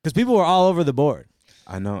that? Because people were all over the board.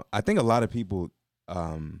 I know. I think a lot of people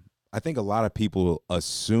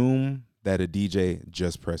assume that a DJ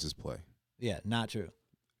just presses play. Yeah, not true.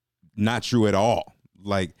 Not true at all.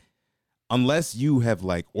 Like, unless you have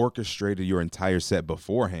like orchestrated your entire set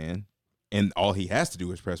beforehand and all he has to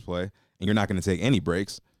do is press play and you're not going to take any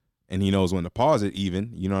breaks and he knows when to pause it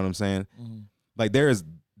even, you know what I'm saying? Mm-hmm. Like there's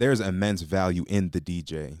immense value in the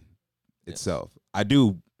DJ itself. I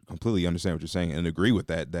do completely understand what you're saying and agree with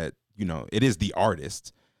that, you know, it is the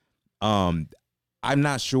artist. I'm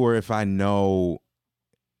not sure if I know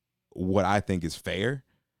what I think is fair.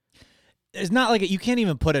 It's not like you can't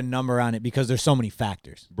even put a number on it because there's so many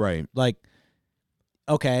factors. Right. Like,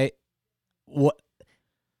 okay, what?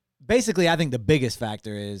 Basically, I think the biggest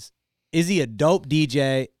factor is he a dope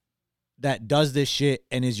DJ that does this shit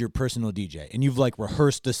and is your personal DJ? And you've like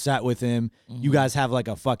rehearsed the set with him. Mm-hmm. You guys have like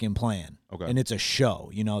a fucking plan. Okay. And it's a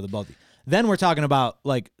show, you know, the both of you. Then we're talking about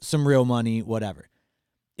like some real money, whatever.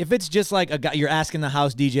 If it's just like a guy, you're asking the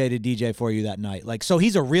house DJ to DJ for you that night. Like, so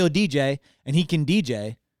he's a real DJ and he can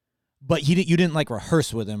DJ, but you didn't like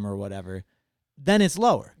rehearse with him or whatever, then it's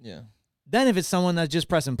lower. Yeah. Then if it's someone that's just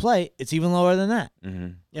pressing play, it's even lower than that. Mm-hmm.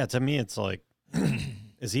 yeah, to me, it's like,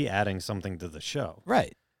 is he adding something to the show?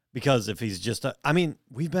 Right. Because if he's just, I mean,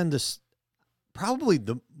 we've been to probably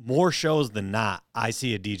the more shows than not, I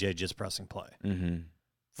see a DJ just pressing play Mm-hmm.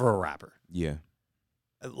 for a rapper. Yeah.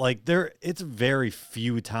 Like it's very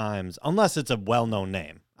few times, unless it's a well-known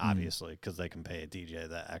name, obviously, because they can pay a DJ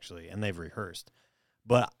that actually, and they've rehearsed.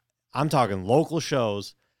 But I'm talking local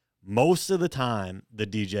shows. Most of the time, the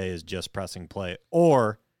DJ is just pressing play,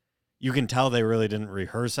 or you can tell they really didn't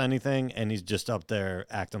rehearse anything, and he's just up there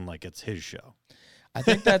acting like it's his show. I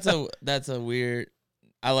think that's a weird.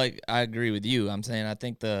 I agree with you. I'm saying I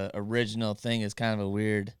think the original thing is kind of a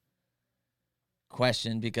weird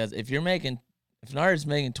question because if an artist's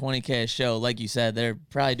making 20K a show, like you said, they're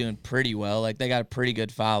probably doing pretty well. Like they got a pretty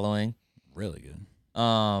good following. Really good.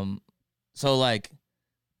 So like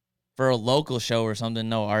for a local show or something,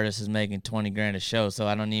 no artist is making 20 grand a show. So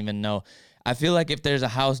I don't even know. I feel like if there's a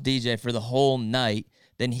house DJ for the whole night,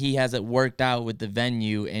 then he has it worked out with the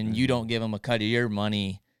venue and you don't give him a cut of your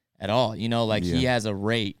money at all. You know, like he has a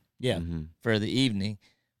rate Mm-hmm. for the evening.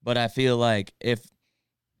 But I feel like if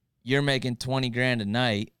you're making 20 grand a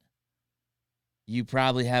night, you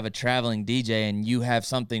probably have a traveling DJ and you have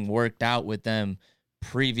something worked out with them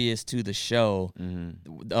previous to the show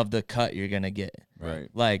of the cut you're gonna get. Right.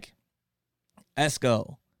 Like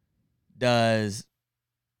Esco does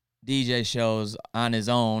DJ shows on his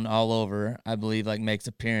own all over, I believe, like makes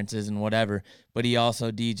appearances and whatever, but he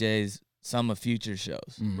also DJs some of Future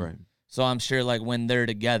shows. Right. So I'm sure like when they're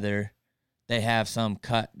together, they have some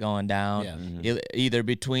cut going down, either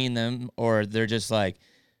between them or they're just like,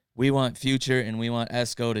 we want Future and we want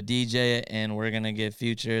Esco to DJ it, and we're going to get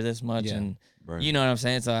Future this much. And you know what I'm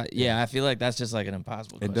saying? So, I feel like that's just like an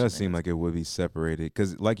impossible question. It does seem like it would be separated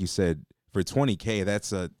because, like you said, for $20K,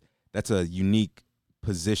 that's a unique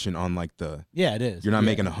position on like the it is. You're not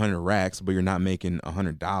making 100 racks, but you're not making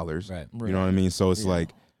 $100. Right. You know what I mean? So it's like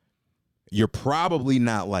you're probably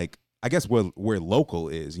not like, I guess where local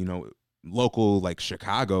is, you know, local like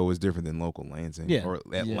Chicago is different than local Lansing or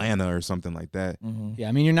Atlanta or something like that. Yeah,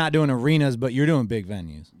 I mean, you're not doing arenas, but you're doing big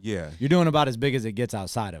venues. Yeah. You're doing about as big as it gets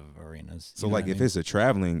outside of arenas. So like if it's a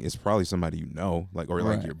traveling, it's probably somebody you know, like or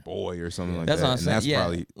like your boy or something like that's that. What I'm and saying. that's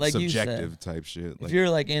probably like subjective type shit. If you're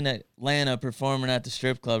like in Atlanta performing at the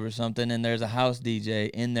strip club or something and there's a house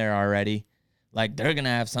DJ in there already, like they're going to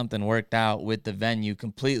have something worked out with the venue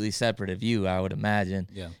completely separate of you, I would imagine.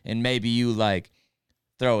 Yeah. And maybe you like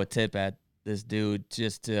throw a tip at this dude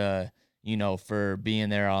just to, you know, for being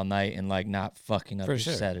there all night and like not fucking up your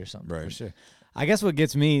set or something. Right. For sure. I guess what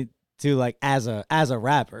gets me to like as a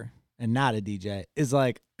rapper and not a DJ is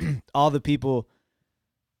like all the people,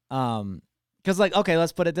 because like, okay,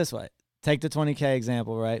 let's put it this way. Take the 20K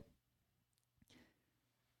example, right?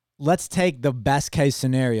 Let's take the best case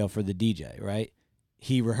scenario for the DJ, right?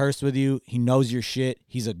 He rehearsed with you. He knows your shit.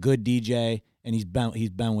 He's a good DJ, and he's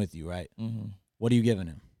been with you, right? What are you giving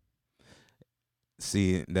him?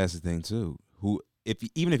 See, that's the thing too.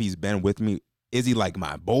 Even if he's been with me, is he like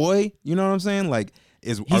my boy? You know what I'm saying? Like,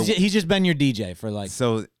 he's just been your DJ for like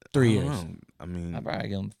 3 years. I mean, I'd probably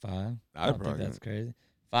give him 5. I don't think that's crazy.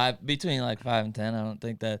 5 between like 5 and 10. I don't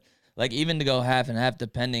think that like even to go half and half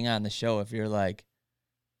depending on the show. If you're like,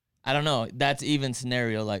 I don't know, that's even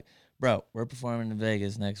scenario. Like, bro, we're performing in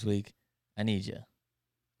Vegas next week. I need you.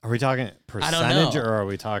 Are we talking percentage or are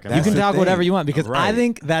we talking? You can talk whatever you want because I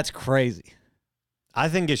think that's crazy. I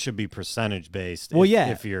think it should be percentage based. Well,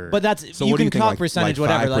 if you're, but that's so you can think, talk like, percentage, like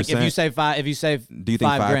whatever. 5%? Like if you say 5, if you say do you think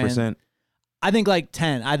 5%? I think like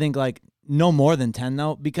 10. I think like no more than 10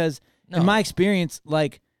 though, because in my experience,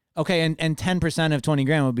 like okay, and 10% of 20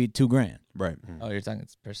 grand would be $2,000. Right. Oh, you're talking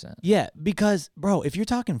percent. Yeah, because bro, if you're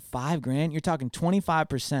talking $5,000, you're talking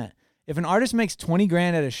 25%. If an artist makes 20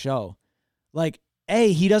 grand at a show, like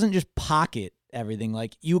he doesn't just pocket everything.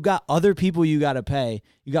 Like you got other people you got to pay.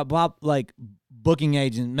 You got like booking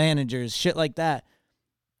agents, managers, shit like that.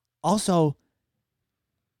 Also,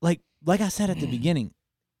 like I said at the beginning,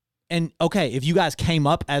 and okay, if you guys came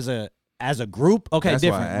up as a group, okay, That's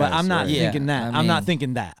different. But I'm not right? thinking Yeah, that. I I'm not mean-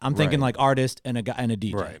 thinking that. I'm thinking like artist and a guy and a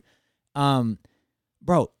DJ. right.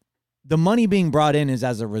 Bro, the money being brought in is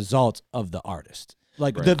as a result of the artist.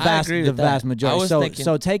 Like Right. the I vast agree with that. majority. I was So thinking-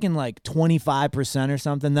 so taking like 25% or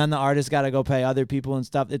something, then the artist got to go pay other people and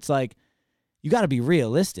stuff. It's like you got to be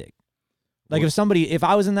realistic. Like if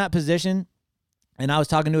I was in that position and I was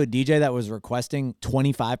talking to a DJ that was requesting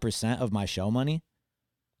 25% of my show money,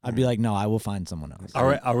 I'd be like, no, I will find someone else.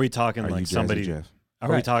 Are we talking Are you like Jazzy somebody? Jeff?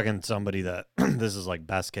 Are we talking somebody that this is like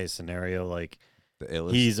best case scenario? Like The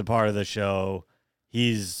illest? he's a part of the show.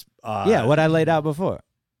 He's Yeah, what I laid out before.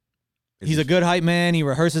 He's a good hype man. He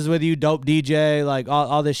rehearses with you, dope DJ, like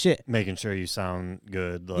all this shit. making sure you sound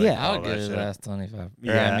good. Like, Yeah. I all would that give his shit. ass 25.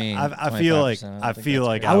 Yeah, I mean, I feel like 25%. I think feel that's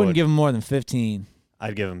like crazy. I wouldn't give him more than 15.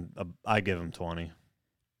 I'd give him 20.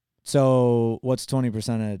 So what's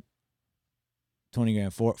 20% of 20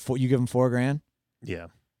 grand? Four, you give him $4,000, Yeah.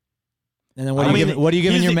 and then what I are you mean, giving? What are you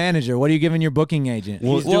giving he's your the- manager? What are you giving your booking agent?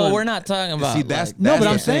 Well, we're not talking about. See, that's like, No, but the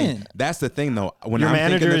I'm thing. saying. That's the thing though. When Your I'm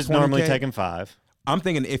manager thinking is the normally 20K, taking 5. I'm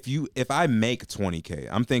thinking if I make 20K,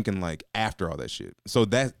 I'm thinking like after all that shit. So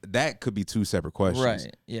that could be two separate questions.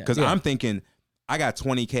 right. Yeah. Because I'm thinking I got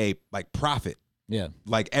 20K like profit. Yeah.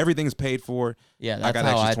 Like everything's paid for. Yeah. I That's got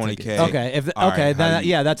how I extra think 20K. it. Okay. If All right, okay, how then do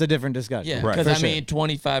you- that's a different discussion. Yeah. Right. Because For I sure. mean,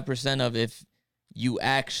 25% of if you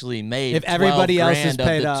actually made If everybody 12 else is grand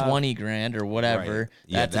paid of off- the 20 grand or whatever, Right.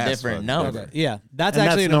 Yeah, that's a that's different fucked number. up. Yeah, that's And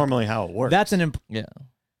actually that's normally how it works. that's an. Yeah.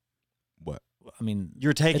 What? I mean,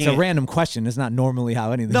 You're taking it's a it- random question. It's not normally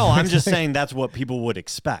how anything. No, I'm works. just saying that's what people would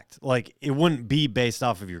expect. Like it wouldn't be based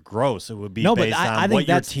off of your gross. It would be No, but based I on think what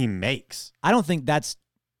your that's- team makes. I don't think that's.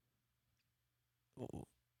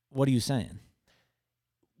 What are you saying?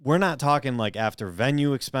 we're not talking like after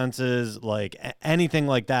venue expenses, like anything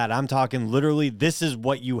like that. I'm talking literally, this is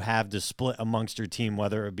what you have to split amongst your team,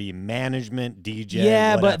 whether it be management, DJ.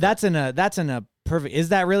 Yeah, whatever. but that's in a perfect. Is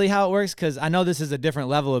that really how it works? Because I know this is a different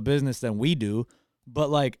level of business than we do, but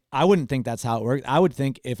like I wouldn't think that's how it works. I would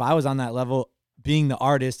think if I was on that level, being the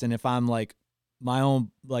artist, and if I'm like my own,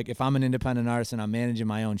 like if I'm an independent artist and I'm managing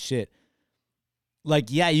my own shit. Like,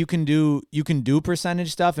 yeah, you can do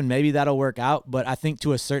percentage stuff and maybe that'll work out. But I think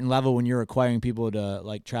to a certain level, when you're requiring people to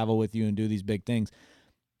like travel with you and do these big things,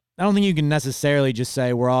 I don't think you can necessarily just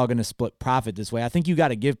say we're all going to split profit this way. I think you got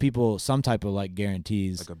to give people some type of like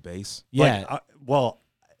guarantees, Like a base. yeah.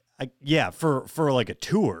 Like, for like a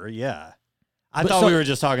tour, yeah. I thought we were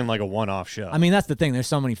just talking like a one-off show. I mean, that's the thing. There's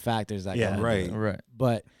so many factors that go into right. it. Right.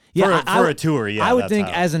 But yeah, for a tour, yeah. I would that's think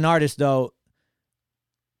how. as an artist though,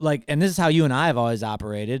 like, and this is how you and I have always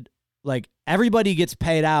operated. Like everybody gets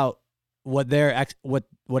paid out what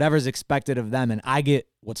whatever's expected of them, and I get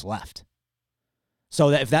what's left.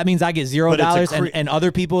 So that if that means I get $0 and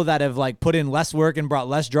other people that have like put in less work and brought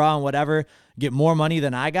less draw and whatever get more money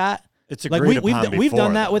than I got, it's like agreed we've upon done before,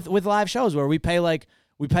 that though. with live shows where we pay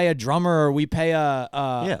a drummer or we pay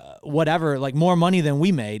whatever, like more money than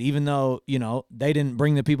we made, even though, you know, they didn't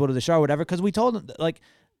bring the people to the show or whatever, because we told them like,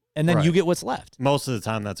 and then you get what's left. Most of the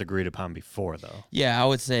time that's agreed upon before, though. Yeah, I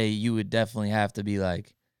would say you would definitely have to be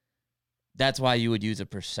like, that's why you would use a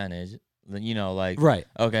percentage. You know, like, Right.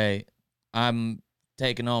 Okay, I'm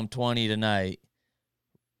taking home 20 tonight.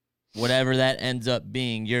 Whatever that ends up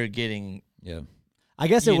being, you're getting. Yeah. I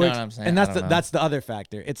guess it You know works. what I'm saying? And I don't know. that's the other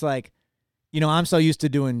factor. It's like, you know, I'm so used to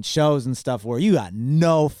doing shows and stuff where you got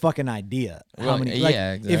no fucking idea how Right, many. Like,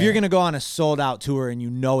 yeah, if exactly. you're gonna go on a sold out tour and you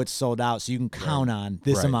know it's sold out, so you can count on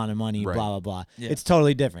this Right. amount of money, Right. blah blah blah. Yeah. It's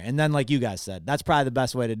totally different. And then, like you guys said, that's probably the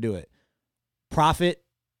best way to do it. Profit.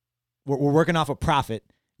 We're working off a profit.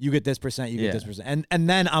 You get this percent, you get Yeah. this percent, and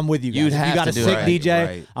then I'm with you guys. You'd If you have got a to do sick it. DJ,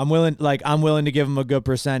 Right. I'm willing to give them a good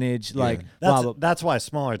percentage. Like, blah, blah. That's why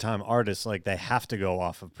smaller time artists, like, they have to go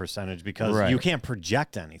off of percentage because Right. you can't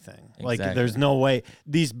project anything. Like, Exactly. there's no way.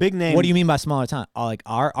 These big names. What do you mean by smaller time? Like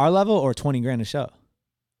our level or 20 grand a show?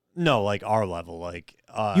 No, like our level. Like,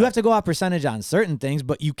 You have to go off percentage on certain things,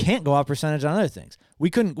 but you can't go off percentage on other things. We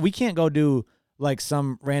can't go do like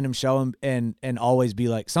some random show and always be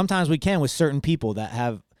like, sometimes we can with certain people that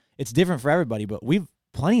have, it's different for everybody, but we've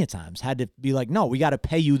plenty of times had to be like, no, we got to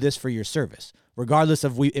pay you this for your service, regardless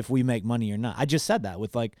of if we make money or not. I just said that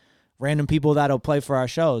with like random people that'll play for our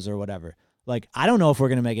shows or whatever. Like, I don't know if we're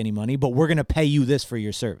going to make any money, but we're going to pay you this for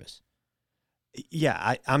your service.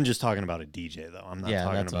 Yeah, I'm just talking about a DJ though. I'm not Yeah,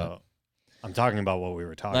 talking that's about. I'm talking about what we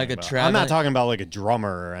were talking Like a about. I'm traveling- not talking about like a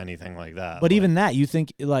drummer or anything like that. But Like, even that, you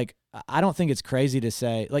think, like, I don't think it's crazy to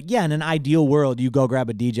say, like, yeah, in an ideal world, you go grab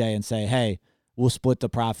a DJ and say, hey, we'll split the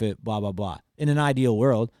profit, blah, blah, blah. In an ideal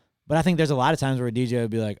world. But I think there's a lot of times where a DJ would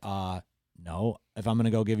be like, no, if I'm going to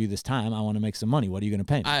go give you this time, I want to make some money. What are you going to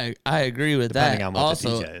pay me? I agree with depending that. on what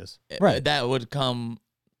Also, the DJ is. Right. That would come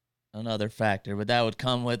another factor, but that would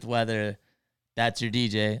come with whether that's your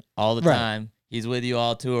DJ all the Right. time. He's with you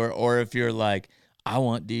all tour, or if you're like, I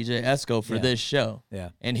want DJ Esco for Yeah. this show.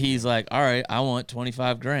 Yeah. And he's like, all right, I want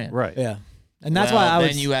 25 grand. Right. Yeah. And that's Well, why I then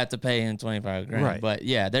would. you have to pay him 25 grand. Right. But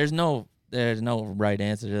yeah, there's no right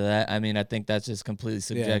answer to that. I mean, I think that's just completely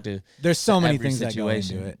subjective. There's so to many every things that go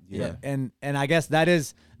situation. into it. Yeah. And I guess that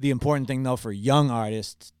is the important thing, though, for young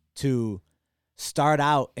artists to start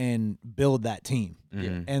out and build that team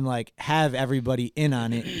Mhm. and, like, have everybody in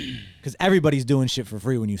on it because everybody's doing shit for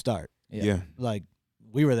free when you start. Yeah. Like,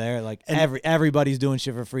 we were there. Like, And- everybody's doing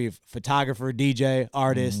shit for free. Photographer, DJ,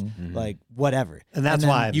 artist, Mhm. like, whatever. And that's then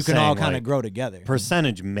why I'm you can all saying, kind of like, grow together.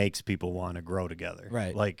 Percentage makes people want to grow together.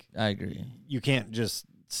 Right. Like, I agree. you can't just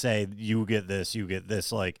say you get this, you get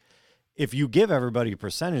this. Like, if you give everybody a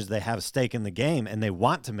percentage, they have a stake in the game and they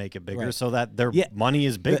want to make it bigger Right. so that their Yeah. money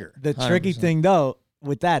is bigger. The tricky 100%. thing, though,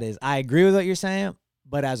 with that is I agree with what you're saying,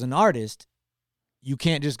 but as an artist, you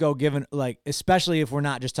can't just go giving, like, especially if we're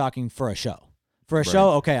not just talking for a show. For a Right. show,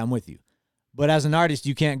 okay, I'm with you. But as an artist,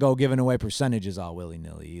 you can't go giving away percentages all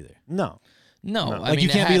willy-nilly either. No. No, No. I Like, mean, you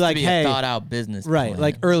can't it be has like, to be hey, a thought out business Right. plan.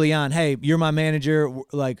 Like, early on, hey, you're my manager,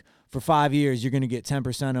 like, for 5 years, you're going to get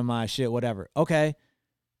 10% of my shit, whatever. Okay.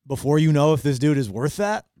 Before you know if this dude is worth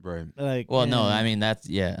that, Right. like, Well, no, eh, I mean that's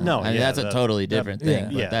No, I mean yeah, that's a totally different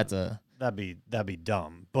thing. yeah. But that's a That'd be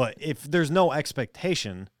dumb. But if there's no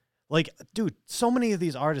expectation, like, dude, so many of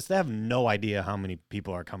these artists, they have no idea how many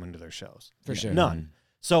people are coming to their shows. for sure. None.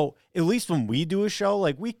 So at least when we do a show,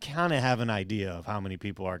 like, we kind of have an idea of how many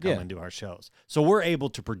people are coming to our shows. So we're able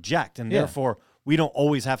to project, and Yeah. therefore we don't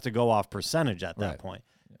always have to go off percentage at that Right. point.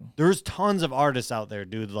 There's tons of artists out there,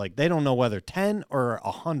 dude. Like, they don't know whether 10 or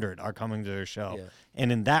 100 are coming to their show. Yeah.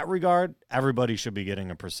 And in that regard, everybody should be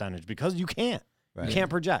getting a percentage because you can't. Right. You can't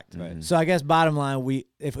project. Right. So I guess bottom line,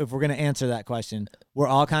 if we're gonna answer that question, we're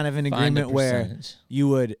all kind of in Find a agreement where percentage. you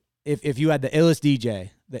would, if you had the illest DJ,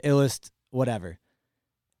 the illest whatever,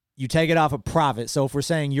 you take it off of profit. So if we're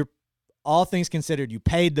saying you're, all things considered, you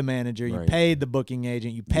paid the manager, you Right. paid the booking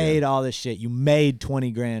agent, you paid all this shit, you made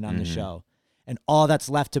 20 grand on the show, and all that's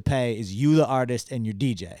left to pay is you, the artist, and your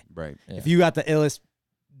DJ. Right. Yeah. If you got the illest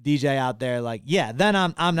DJ out there, like, yeah, then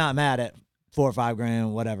I'm not mad at 4 or 5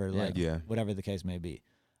 grand, whatever, Yeah. like, Yeah. whatever the case may be.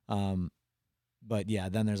 But yeah,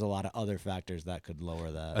 then there's a lot of other factors that could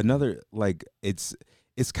lower that. Another, like, it's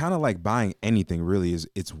kind of like buying anything, really.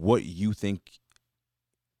 It's what you think,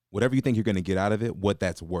 whatever you think you're going to get out of it, what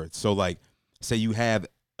that's worth. So, like, say you have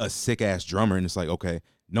a sick ass drummer and it's like, okay,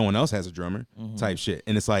 no one else has a drummer type shit.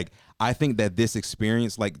 And it's like, I think that this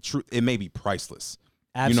experience, like, it may be priceless.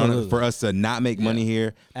 Absolutely. You know, for us to not make money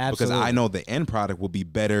here, Absolutely. because I know the end product will be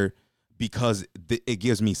better because it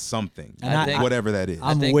gives me something, And I think- whatever that is.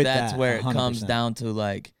 I I'm think with that's that, where it 100%. comes down to,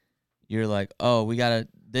 like, you're like, oh,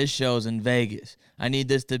 this show's in Vegas. I need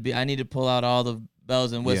to pull out all the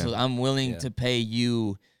bells and whistles. I'm willing to pay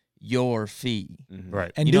you your fee.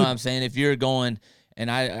 Right. And You know dude, what I'm saying? If you're going,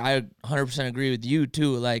 and I 100% agree with you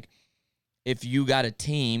too, like, if you got a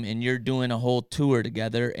team and you're doing a whole tour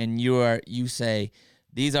together and you say,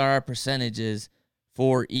 these are our percentages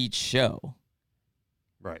for each show.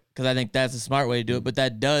 Right. Because I think that's a smart way to do it, but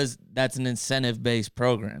that's an incentive-based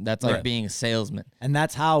program. That's like being a salesman. and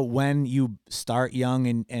that's how, when you start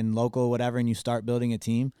young and local, whatever, and you start building a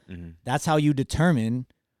team, that's how you determine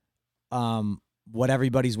what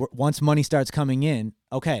everybody's, once money starts coming in,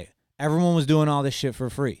 okay, everyone was doing all this shit for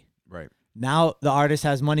free. Right. Now the artist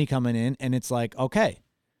has money coming in, and it's like, okay,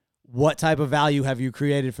 what type of value have you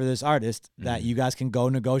created for this artist that you guys can go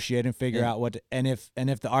negotiate and figure out what and if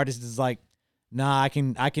the artist is like, nah, I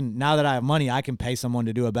can now that I have money, I can pay someone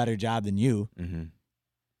to do a better job than you.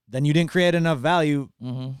 Then you didn't create enough value.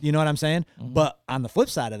 You know what I'm saying? But on the flip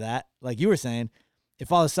side of that, like you were saying,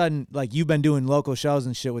 if all of a sudden, like, you've been doing local shows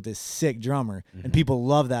and shit with this sick drummer, and people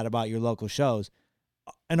love that about your local shows,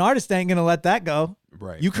 an artist ain't gonna let that go.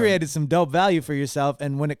 Right. You created some dope value for yourself,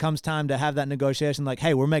 and when it comes time to have that negotiation, like,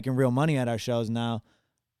 hey, we're making real money at our shows now.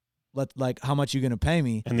 How much you gonna pay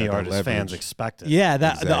me? And the Got that artist fans leverage. expect it. Yeah, the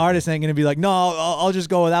Exactly. artist ain't gonna be like, no, I'll just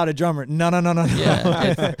go without a drummer. No.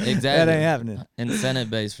 Yeah, exactly. That ain't happening.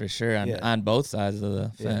 Incentive-based for sure on both sides of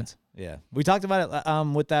the fence. Yeah, we talked about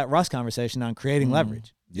it with that Russ conversation on creating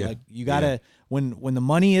leverage. Yeah. Like, you gotta, when the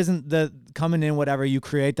money isn't the coming in, whatever, you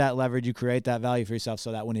create that leverage, you create that value for yourself,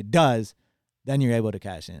 so that when it does, then you're able to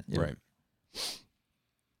cash in. Right.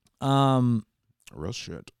 Real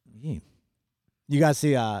shit. Yeah. You guys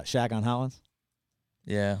see Shaq on Hot Ones?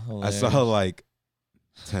 Yeah, I hilarious. saw like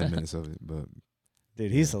 10 minutes of it, but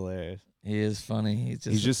Dude, he's hilarious. He is funny.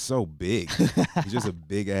 he's just so big. He's just a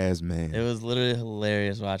big ass man. It was literally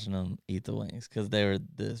hilarious watching him eat the wings because they were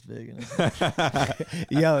this big. And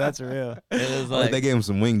Yo, that's real. it was Like, like, they gave him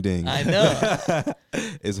some wing dings. I know.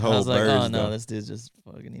 His I whole was like, birds, oh no, though. this dude's just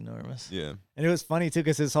fucking enormous. Yeah. And it was funny too,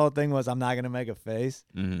 because his whole thing was, I'm not gonna make a face.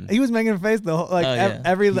 Mhm. He was making a face the whole, like, Oh, yeah.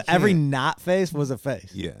 every can't. not face was a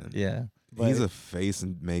face. Yeah. Yeah. But- He's a face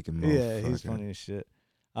and making Yeah, motherfucker. he's funny as shit.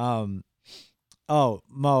 Oh,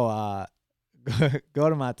 Mo, go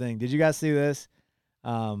to my thing. Did you guys see this?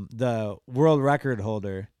 The world record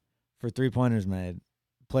holder for 3-pointers made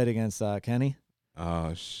played against Kenny.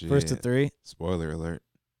 Oh shit. First to 3. Spoiler alert.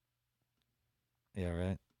 Yeah,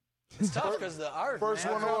 right. It's tough because the art. First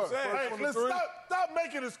man. one to what? Hey, First one to listen, three? Stop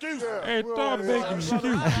making excuses. Hey, stop making excuses.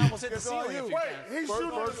 I almost hit the It's on ceiling. you. a few Wait, times. he's shooting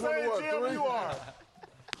the first one to same what, gym three? you are.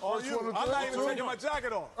 First one to I'm not even two? taking my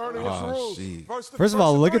jacket off. Ernie, what's the Oh rules? shit. First of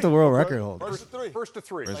all, look at the world record holder. First to three. First to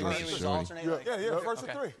three. First Like, to he was three. alternating. like- Yeah, first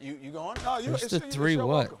to Okay. three. You going? No, you First it's- to it's 3 your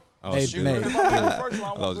what? welcome. Oh They shit. made. If I make the first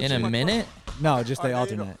one, I won't In In do a my minute? No, just they All right,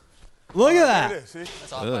 there you alternate. Look at There it that. is, see?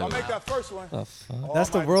 That's all. Ugh. I'll make that first one. The fuck? That's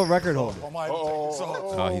the world record holder. I might have to take this off.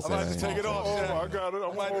 Oh, he I said might have that to take it off, Oh, I Shaq. got it.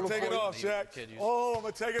 I might have to take it off, Shaq. Oh, I'm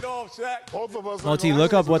going to take it off, Shaq. Both of us. Moti,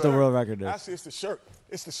 look up what the world record is Actually, it's the shirt.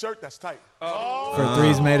 It's the shirt that's tight. for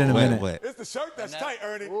threes made in a minute. Wet. It's the shirt that's tight,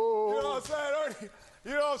 Ernie. You know what I'm saying, Ernie?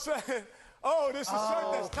 You know what I'm saying? Oh, this is the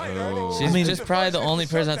shirt that's tight, Ernie. She's I mean- just probably the only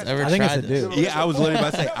person that's ever I think it's tried a this. dude. Yeah, I was literally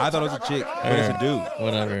about to say, I thought it was a chick, but it's a dude.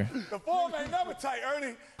 Whatever. The form ain't never tight,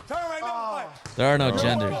 Ernie. Term ain't never tight. There are no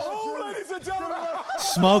genders. Oh, ladies and gentlemen.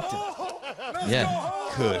 Smoked it. Yeah.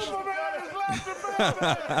 Kush.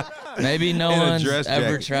 Maybe no In a one's dress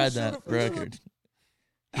ever jacket. tried that record.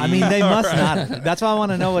 I mean, they must not have. That's why I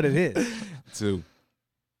want to know what it is. 2.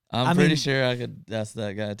 I'm pretty sure I could dust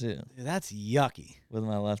that guy too That's yucky. with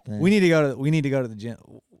my left hand. We need to go to the gym.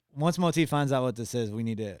 Once Moti finds out what this is, we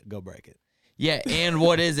need to go break it. Yeah, and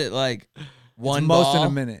what is it like? One It's most ball, in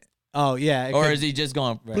a minute. Oh yeah. it or could- is he just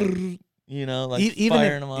going? Right. You know, like even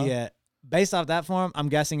firing if, him off? Yeah. Based off that form, I'm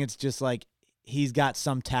guessing it's just like he's got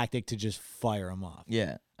some tactic to just fire him off.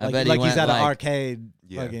 Yeah, I Like, bet like he went he's at like, an arcade.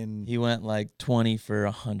 Yeah. Fucking. He went like 20 for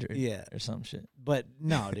 100. Yeah. or some shit. But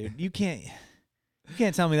no, dude, you can't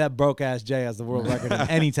tell me that broke ass Jay has the world record in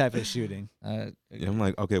any type of shooting. Yeah, I'm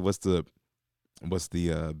like, okay, what's the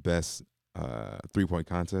best 3-point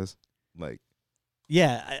contest? Like,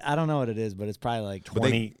 Yeah, I don't know what it is, but it's probably like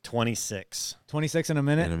 26. 26 in a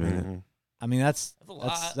minute. in a minute. Mhm. I mean, that's a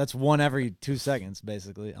lot. that's one every 2 seconds,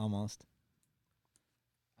 basically, almost.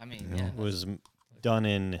 I mean, Yeah. yeah. It was done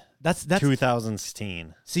in That's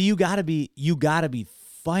 2016. so you gotta be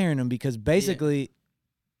firing them because basically,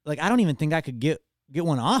 like I don't even think I could get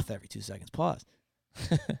one off every 2 seconds. Pause.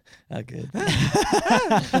 I could. You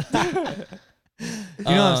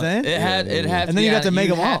know what I'm saying? It had. It had. And then you got to make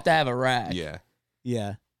you 'em have all. to have a rack. Yeah.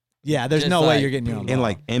 Yeah. There's Just no way like- you're getting your own And ball.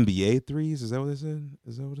 like NBA threes, is that what it said?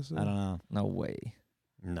 Is that what it said? I don't know. No way.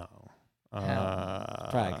 No.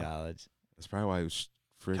 Probably college. That's probably why he was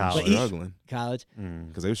freaking College. struggling. College.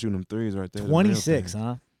 Because they were shooting them threes right there. 26,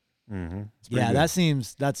 huh? Mm-hmm. Yeah, that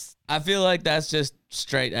seems that's I feel like that's just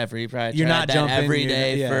straight effort. He probably You're tried not that jumping, every you're-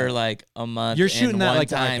 day yeah. for like a month. You're and shooting that one like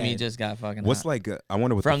the time he arcade. just got fucking What's hot. like? I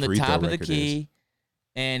wonder what from the the free throw top of the record key, is.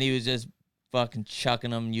 and he was just fucking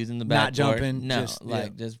chucking them using the Not backboard. jumping, No, just- like yeah.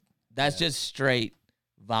 just that's just straight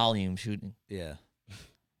volume shooting. yeah.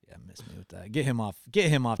 Yeah, miss me with that. Get him off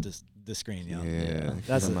the screen, yo. Yeah,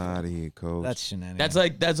 That's that's out of here, coach. That's shenanigans.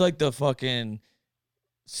 That's like the fucking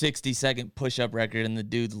 60-second push-up record, and the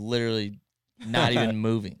dude's literally not even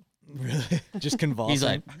moving. really just convulsing. He's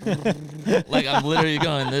like, like I'm literally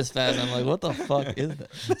going this fast. I'm like, what the fuck is that?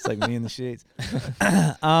 It's like me in the sheets.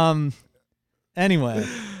 Anyway,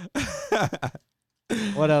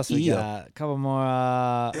 what else we Yeah. got? A couple more.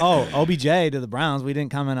 OBJ to the Browns. We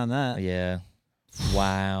didn't comment on that. Yeah.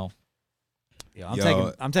 Wow. Yo,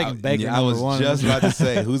 I'm taking Baker I number was one. just about to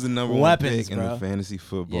say, who's the number one Weapons, pick in bro. the fantasy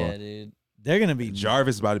football? Yeah, dude. They're gonna be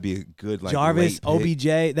Jarvis about to be a good like Jarvis, late pick. OBJ.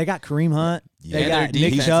 They got Kareem Hunt. Yeah, They got their Nick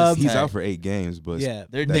defense is Chubb. He's tight. out for 8 games, but Yeah,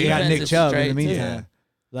 Their they got defense Nick is Chubb in the straight, too. meantime.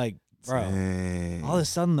 Like, bro, Dang. all of a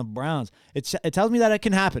sudden the Browns. It tells me that it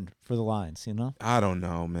can happen for the Lions. You know, I don't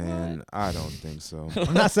know, man. I don't think so.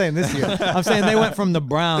 I'm not saying this year. I'm saying they went from the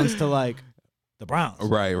Browns to like the Browns.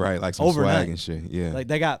 right, like some Overnight. swag and shit. Yeah, Like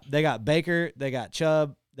they got Baker, they got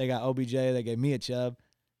Chubb, they got OBJ, they gave me a Chubb,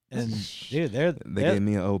 and dude, they gave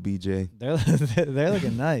me an OBJ. they're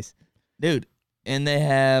looking nice. Dude. And they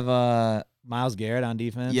have Myles Garrett on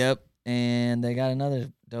defense. yep. And they got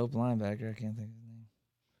another dope linebacker. I can't think of his name.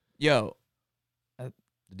 Yo, The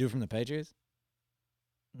dude from the Patriots.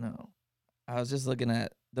 no. I was just looking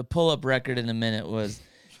at the pull-up record in a minute was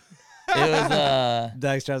it was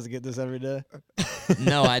Dax tries to get this every day.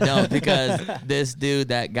 no, I don't, because this dude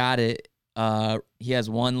that got it, he has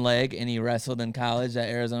one leg and he wrestled in college at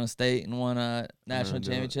Arizona State and won a national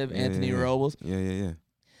championship. Anthony Robles, Yeah.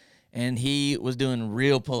 and he was doing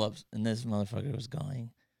real pull-ups, and this motherfucker was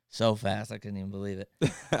going so fast I couldn't even believe it.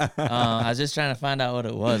 I was just trying to find out what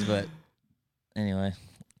it was, but anyway,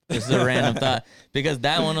 this is a random thought because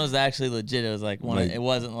that one was actually legit. It was like it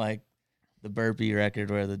wasn't like the burpee record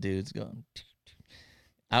where the dude's going.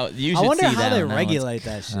 You should I wonder see how that they one. That one's regulate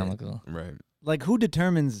that shit. comical. Right. Like who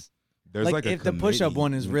determines? There's Like like, a if the push-up committee.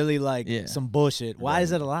 one is really like Yeah. some bullshit, why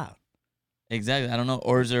is it allowed? Exactly. I don't know.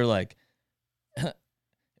 Or is there like,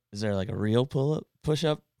 is there like a real push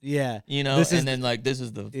up? Yeah, You know, This is and then like this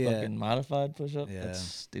is the yeah. fucking modified push up. Yeah. That's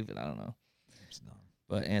stupid. I don't know.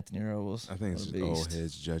 But Anthony Robles, I think it's what just a old beast.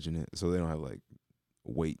 heads judging it, so they don't have like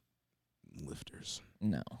weight lifters.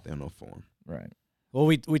 No, They have no form. right. Well,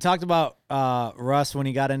 we talked about Russ when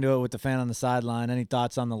he got into it with the fan on the sideline. Any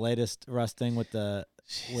thoughts on the latest Russ thing with the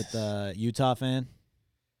Utah fan?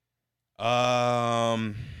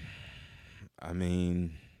 I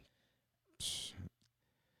mean,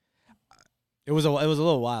 It was a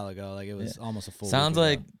little while ago. Like it was almost a full. Sounds week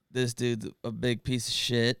like ago. this dude's a big piece of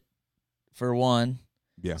shit. For one,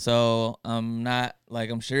 yeah. so I'm not like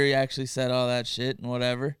I'm sure he actually said all that shit and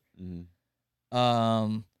whatever.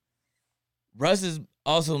 Mm-hmm. Russ is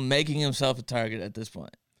also making himself a target at this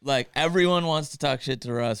point. Like everyone wants to talk shit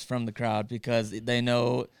to Russ from the crowd because they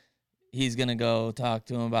know he's gonna go talk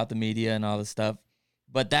to him about the media and all this stuff.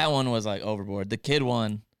 But that one was like overboard. The kid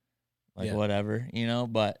one, like Yeah. whatever, you know.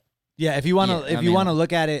 But Yeah, if you want to, Yeah, if you want to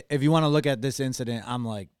look at it, if you want to look at this incident, I'm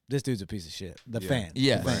like, this dude's a piece of shit. The fan.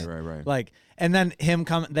 Yeah. The fan. Right. Like, and then him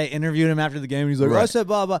come, they interviewed him after the game. And he's like, I Right. said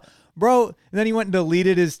blah blah, bro. And then he went and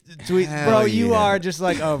deleted his tweet. Hell Bro, you yeah. are just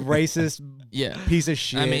like a racist Yeah. piece of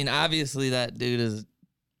shit. I mean, obviously that dude is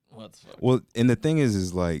what the fuck. Well, and the thing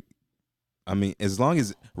is like, I mean, as long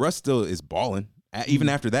as Russ still is balling, even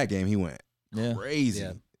after that game, he went Yeah. crazy.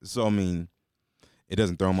 Yeah. So I mean, it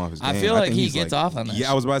doesn't throw him off his game. I feel like think he he's gets off on that Yeah, I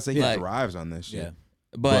shit. was about to say he Like- thrives on that shit. Yeah.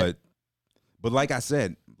 But But like I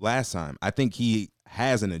said last time, I think he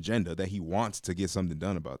has an agenda that he wants to get something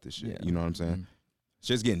done about this shit. Yeah. You know what I'm saying? Mhm.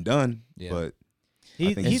 Shit's getting done, Yeah. but He,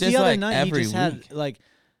 I think he's It's just the other like night. He every just had week. like,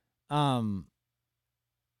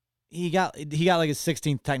 he got like his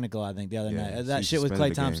 16th technical. I think the other Yeah, night. so That he shit with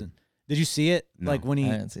suspended Klay the game. Thompson. Did you see it? No. Like when I he,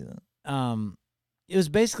 didn't see that. it was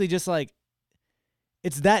basically just like,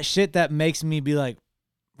 it's that shit that makes me be like,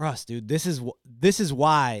 Russ, dude, this is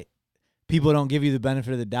why people don't give you the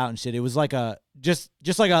benefit of the doubt and shit. It was like a just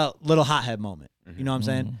like a little hothead moment. You know what I'm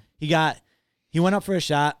saying? He went up for a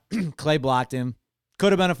shot. Klay blocked him.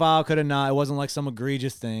 Could have been a foul, could have not. It wasn't like some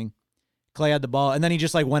egregious thing. Klay had the ball, and then he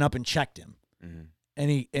just like went up and checked him, and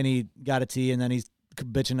he got a tee, and then he's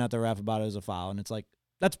bitching at the ref about it as a foul, and it's like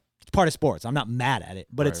that's part of sports. I'm not mad at it,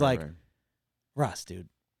 but it's like, Russ, dude,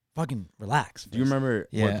 fucking relax. Do you remember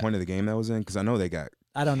Yeah. what point of the game that was in? Because I know they got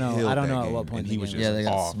I don't know. killed I don't that know at game, what point and the he was game just Yeah, they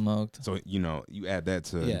got off. smoked. So you add that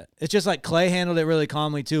to Yeah, it's just like Klay handled it really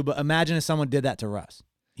calmly too. But imagine if someone did that to Russ,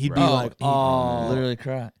 he'd be Right. like, he "Oh, literally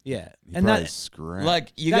cry. yeah." he And probably that scrapped.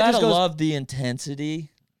 Like you That just gotta goes- love the intensity.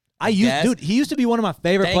 he used to be one of my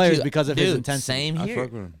favorite Thank players you. because of Dude, his intensity. Same I here.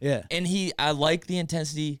 fuck with him. Yeah, And I like the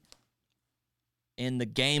intensity in the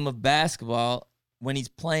game of basketball when he's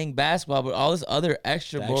playing basketball, but all this other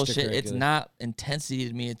extra The bullshit, it's extracurricular. not intensity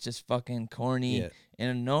to me. It's just fucking corny Yeah.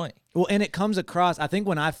 and annoying. well, and it comes across. I think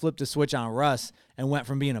when I flipped the switch on Russ and went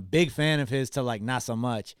from being a big fan of his to like not so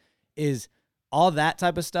much, is all that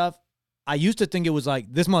type of stuff. I used to think it was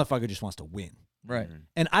like this motherfucker just wants to win, Right.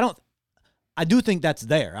 and I do think that's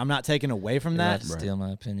there. I'm not taking away from You're that. about to steal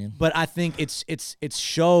my opinion. But I think it's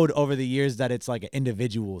showed over the years that it's like an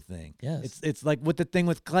individual thing. Yes. It's like with the thing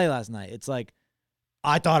with Klay last night. It's like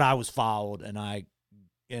I thought I was fouled and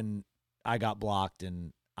I got blocked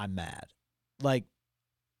and I'm mad. Like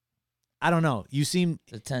I don't know. You seem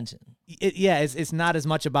It's attention. it's not as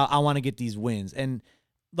much about I want to get these wins. And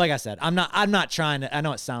like I said, I'm not trying to, I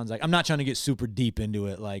know it sounds like I'm not trying to get super deep into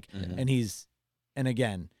it like and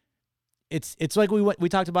again, it's like we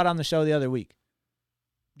talked about on the show the other week.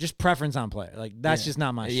 Just preference on player. Like that's Yeah. just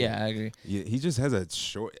not my shit. Yeah, I agree. Yeah, he just has a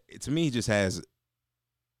short. To me, he just has.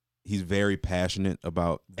 He's very passionate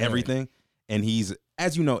about everything, and he's,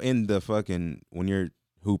 as you know, in the fucking when you're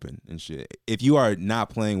hooping and shit. If you are not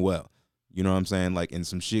playing well, you know what I'm saying. Like, and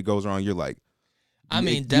some shit goes wrong, you're like, I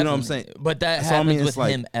mean, you know what I'm definitely. saying. But that So, I happens mean, it's with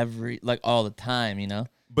like- him all the time, you know?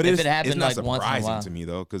 But If it's, it happened, it's not like, once in a surprising while. to me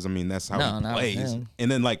though, because I mean that's how No, he not with plays. him. And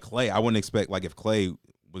then like Klay, I wouldn't expect like if Klay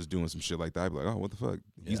was doing some shit like that, I'd be like, oh, what the fuck?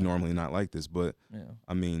 He's Yeah. normally not like this, but Yeah.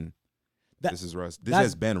 I mean, That- this is Russ. This that's-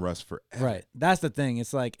 has been Russ forever. Right. That's the thing.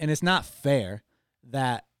 It's like, and it's not fair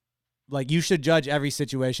that, like, you should judge every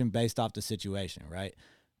situation based off the situation, right?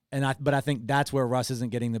 But I think that's where Russ isn't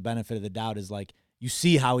getting the benefit of the doubt. Is like you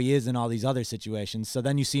see how he is in all these other situations, so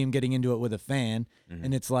then you see him getting into it with a fan,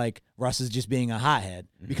 and it's like Russ is just being a hothead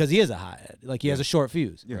because he is a hothead. Like he has a short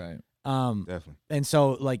fuse. Yeah. Right. Definitely. And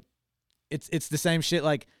so like, it's the same shit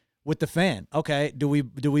like with the fan. Okay, do we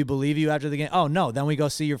believe you after the game? Oh no, then we go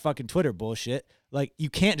see your fucking Twitter bullshit. Like you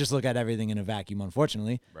can't just look at everything in a vacuum.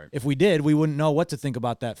 Unfortunately, Right. if we did, we wouldn't know what to think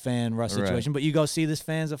about that fan Russ Right. situation. But you go see this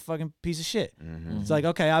fan's a fucking piece of shit. Mm-hmm. It's like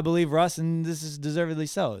okay, I believe Russ, and this is deservedly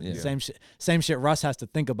so. Yeah. Same shit. Russ has to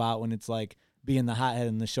think about when it's like being the hothead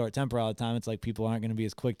and the short temper all the time. It's like people aren't going to be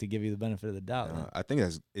as quick to give you the benefit of the doubt. I think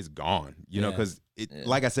it's gone. You know, Yeah. because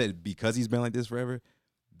like I said, because he's been like this forever,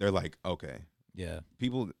 they're like, okay, Yeah.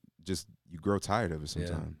 people just you grow tired of it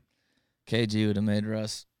sometimes. KG would have made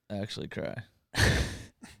Russ actually cry.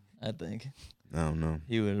 I think I don't know.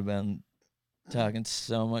 he would have been talking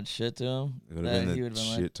so much shit to him It would that have been he the would have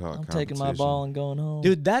been shit like, talk. I'm taking my ball and going home.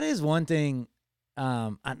 Dude, that is one thing.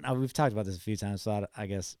 We've talked about this a few times, so I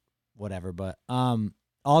guess whatever. But all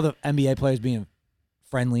the NBA players being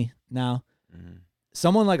friendly now. Mm-hmm.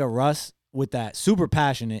 Someone like a Russ with that super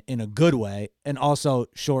passionate in a good way and also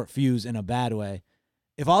short fuse in a bad way.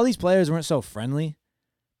 If all these players weren't so friendly,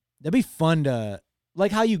 that'd be fun to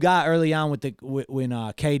like how you got early on with when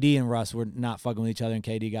KD and Russ were not fucking with each other and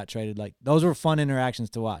KD got traded. Like those were fun interactions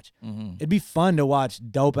to watch. Mm-hmm. It'd be fun to watch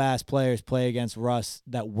dope ass players play against Russ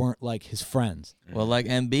that weren't like his friends. Well, like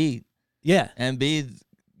Embiid. Yeah. Embiid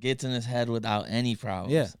gets in his head without any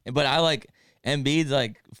problems. Yeah. But I like Embiid's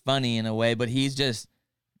like funny in a way, but he's just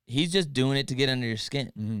doing it to get under your skin.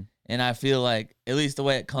 Mm-hmm. And I feel like, at least the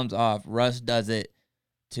way it comes off, Russ does it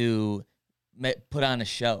to put on a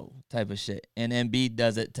show type of shit. And Embiid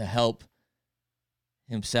does it to help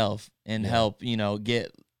himself and help,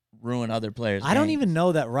 ruin other players. I don't even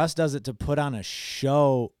know that Russ does it to put on a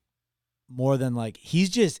show more than like he's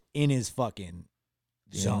just in his fucking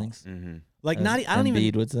zone. Feelings. Mm-hmm. Like As not I don't Embiid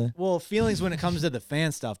even would say. well, feelings when it comes to the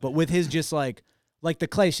fan stuff, but with his just like the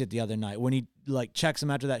Clay shit the other night when he like checks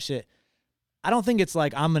him after that shit. I don't think it's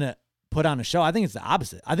like I'm gonna put on a show. I think it's the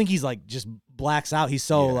opposite. I think he's like just blacks out. He's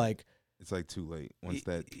so like it's like too late. Once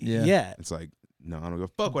that yeah. it's like no, I don't go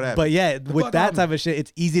fuck what happened. But yeah, with fuck that on. type of shit,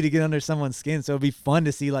 it's easy to get under someone's skin. So it'd be fun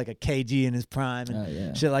to see like a KG in his prime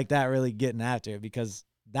and shit like that really getting after it because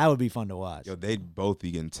that would be fun to watch. Yo, they'd both be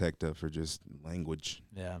getting teched up for just language.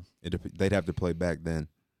 Yeah. They'd have to play back then.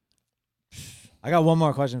 I got one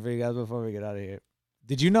more question for you guys before we get out of here.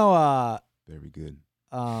 Did you know Very good.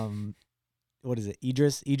 what is it?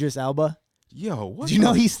 Idris Elba? Yo, what? Did you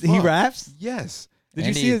know he fuck? raps? Yes. Did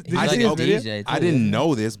And you see his, did you see his video? DJ too, I didn't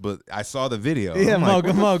know this, but I saw the video. Yeah, I'm Mo, like,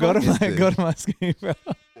 what the go to fuck my is go this? to my screen, bro.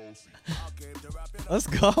 Let's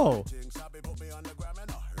go.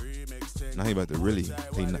 Now he about to really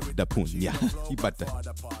play the poon. Yeah, he about to.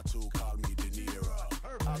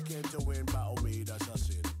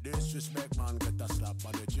 Disrespect, man, get a slap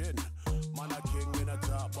on the chin. Man, a king in a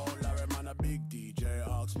top, Larry, man, a big DJ,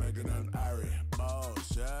 Ox, Megan and Harry. Oh,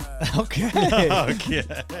 shit. Okay. Okay.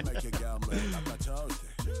 Make your girl move like a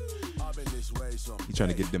toasty. I've been this way some He trying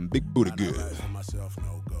to get them big booty good. myself,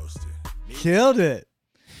 no ghosty. Killed it.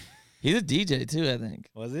 He's a DJ too, I think.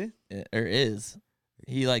 Was he? Or is.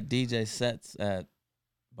 He like DJ sets at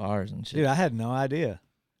bars and shit. Dude, I had no idea.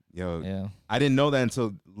 Yo, Yeah. I didn't know that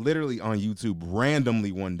until literally on YouTube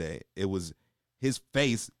randomly one day. It was his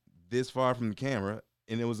face this far from the camera,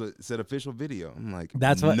 and it said official video. I'm like,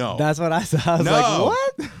 That's what no. that's what I saw. I was No.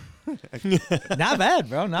 like, what? Not bad,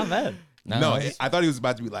 bro. Not bad. No, it's- I thought he was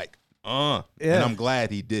about to be like, and Yeah. I'm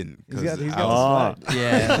glad he didn't. He's got the I swag.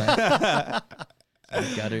 Yeah.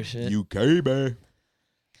 Like, gutter shit. was UK, babe.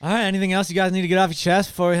 All right, anything else you guys need to get off your chest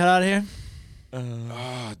before we head out of here?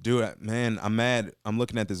 Oh, dude, man, I'm mad. I'm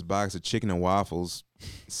looking at this box of chicken and waffles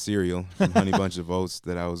cereal from Honey Bunch of Oats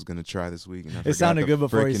that I was gonna try this week. And I It forgot sounded the good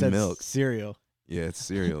before he frickin' said milk. cereal. Yeah, it's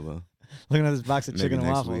cereal though. Looking at this box of Maybe chicken and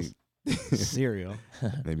next waffles. week. Cereal.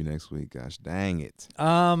 Maybe next week. Gosh, dang it.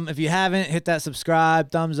 If you haven't, hit that subscribe,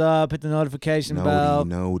 thumbs up, hit the notification bell.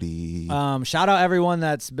 Nody. Shout out everyone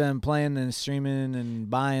that's been playing and streaming and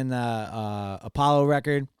buying the Apollo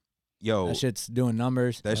record. Yo, That shit's doing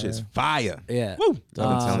numbers. that shit's fire. Yeah. Woo! I've been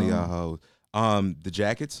telling Um, y'all hoes. The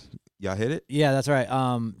jackets, y'all hit it? Yeah, that's right.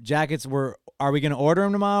 Jackets are we gonna order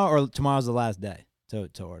them tomorrow or tomorrow's the last day to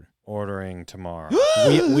order? Ordering tomorrow.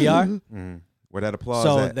 we are. Mm. Where that applause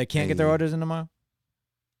So at? they can't get their Hey. orders in tomorrow?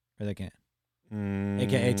 Or they can't?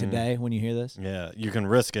 AKA today when you hear this? Yeah, you can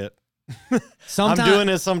risk it. Sometime, I'm doing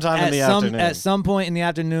this sometime in the afternoon. At some point in the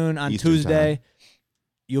afternoon on Eastern Tuesday, time.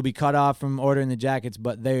 you'll be cut off from ordering the jackets,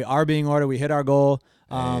 but they are being ordered. We hit our goal.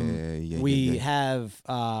 We have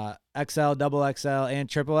XL, double XL, and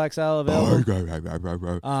triple XL available.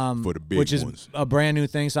 For the big which is ones. a brand new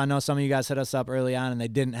thing. So I know some of you guys hit us up early on and they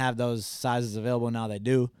didn't have those sizes available. Now they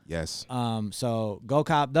do. Yes. So go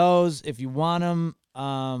cop those if you want them.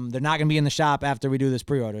 They're not gonna be in the shop after we do this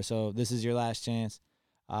pre-order. So this is your last chance.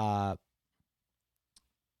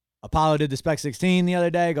 Apollo did the Spec 16 the other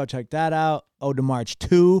day. Go check that out. Ode to March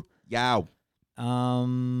 2. Yow.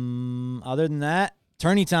 Other than that,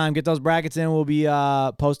 tourney time. Get those brackets in. We'll be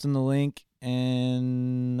posting the link,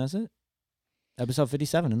 and that's it. Episode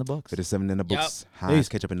 57 in the books. 57 in the books. Peace. Highs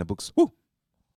catch up in the books. Woo.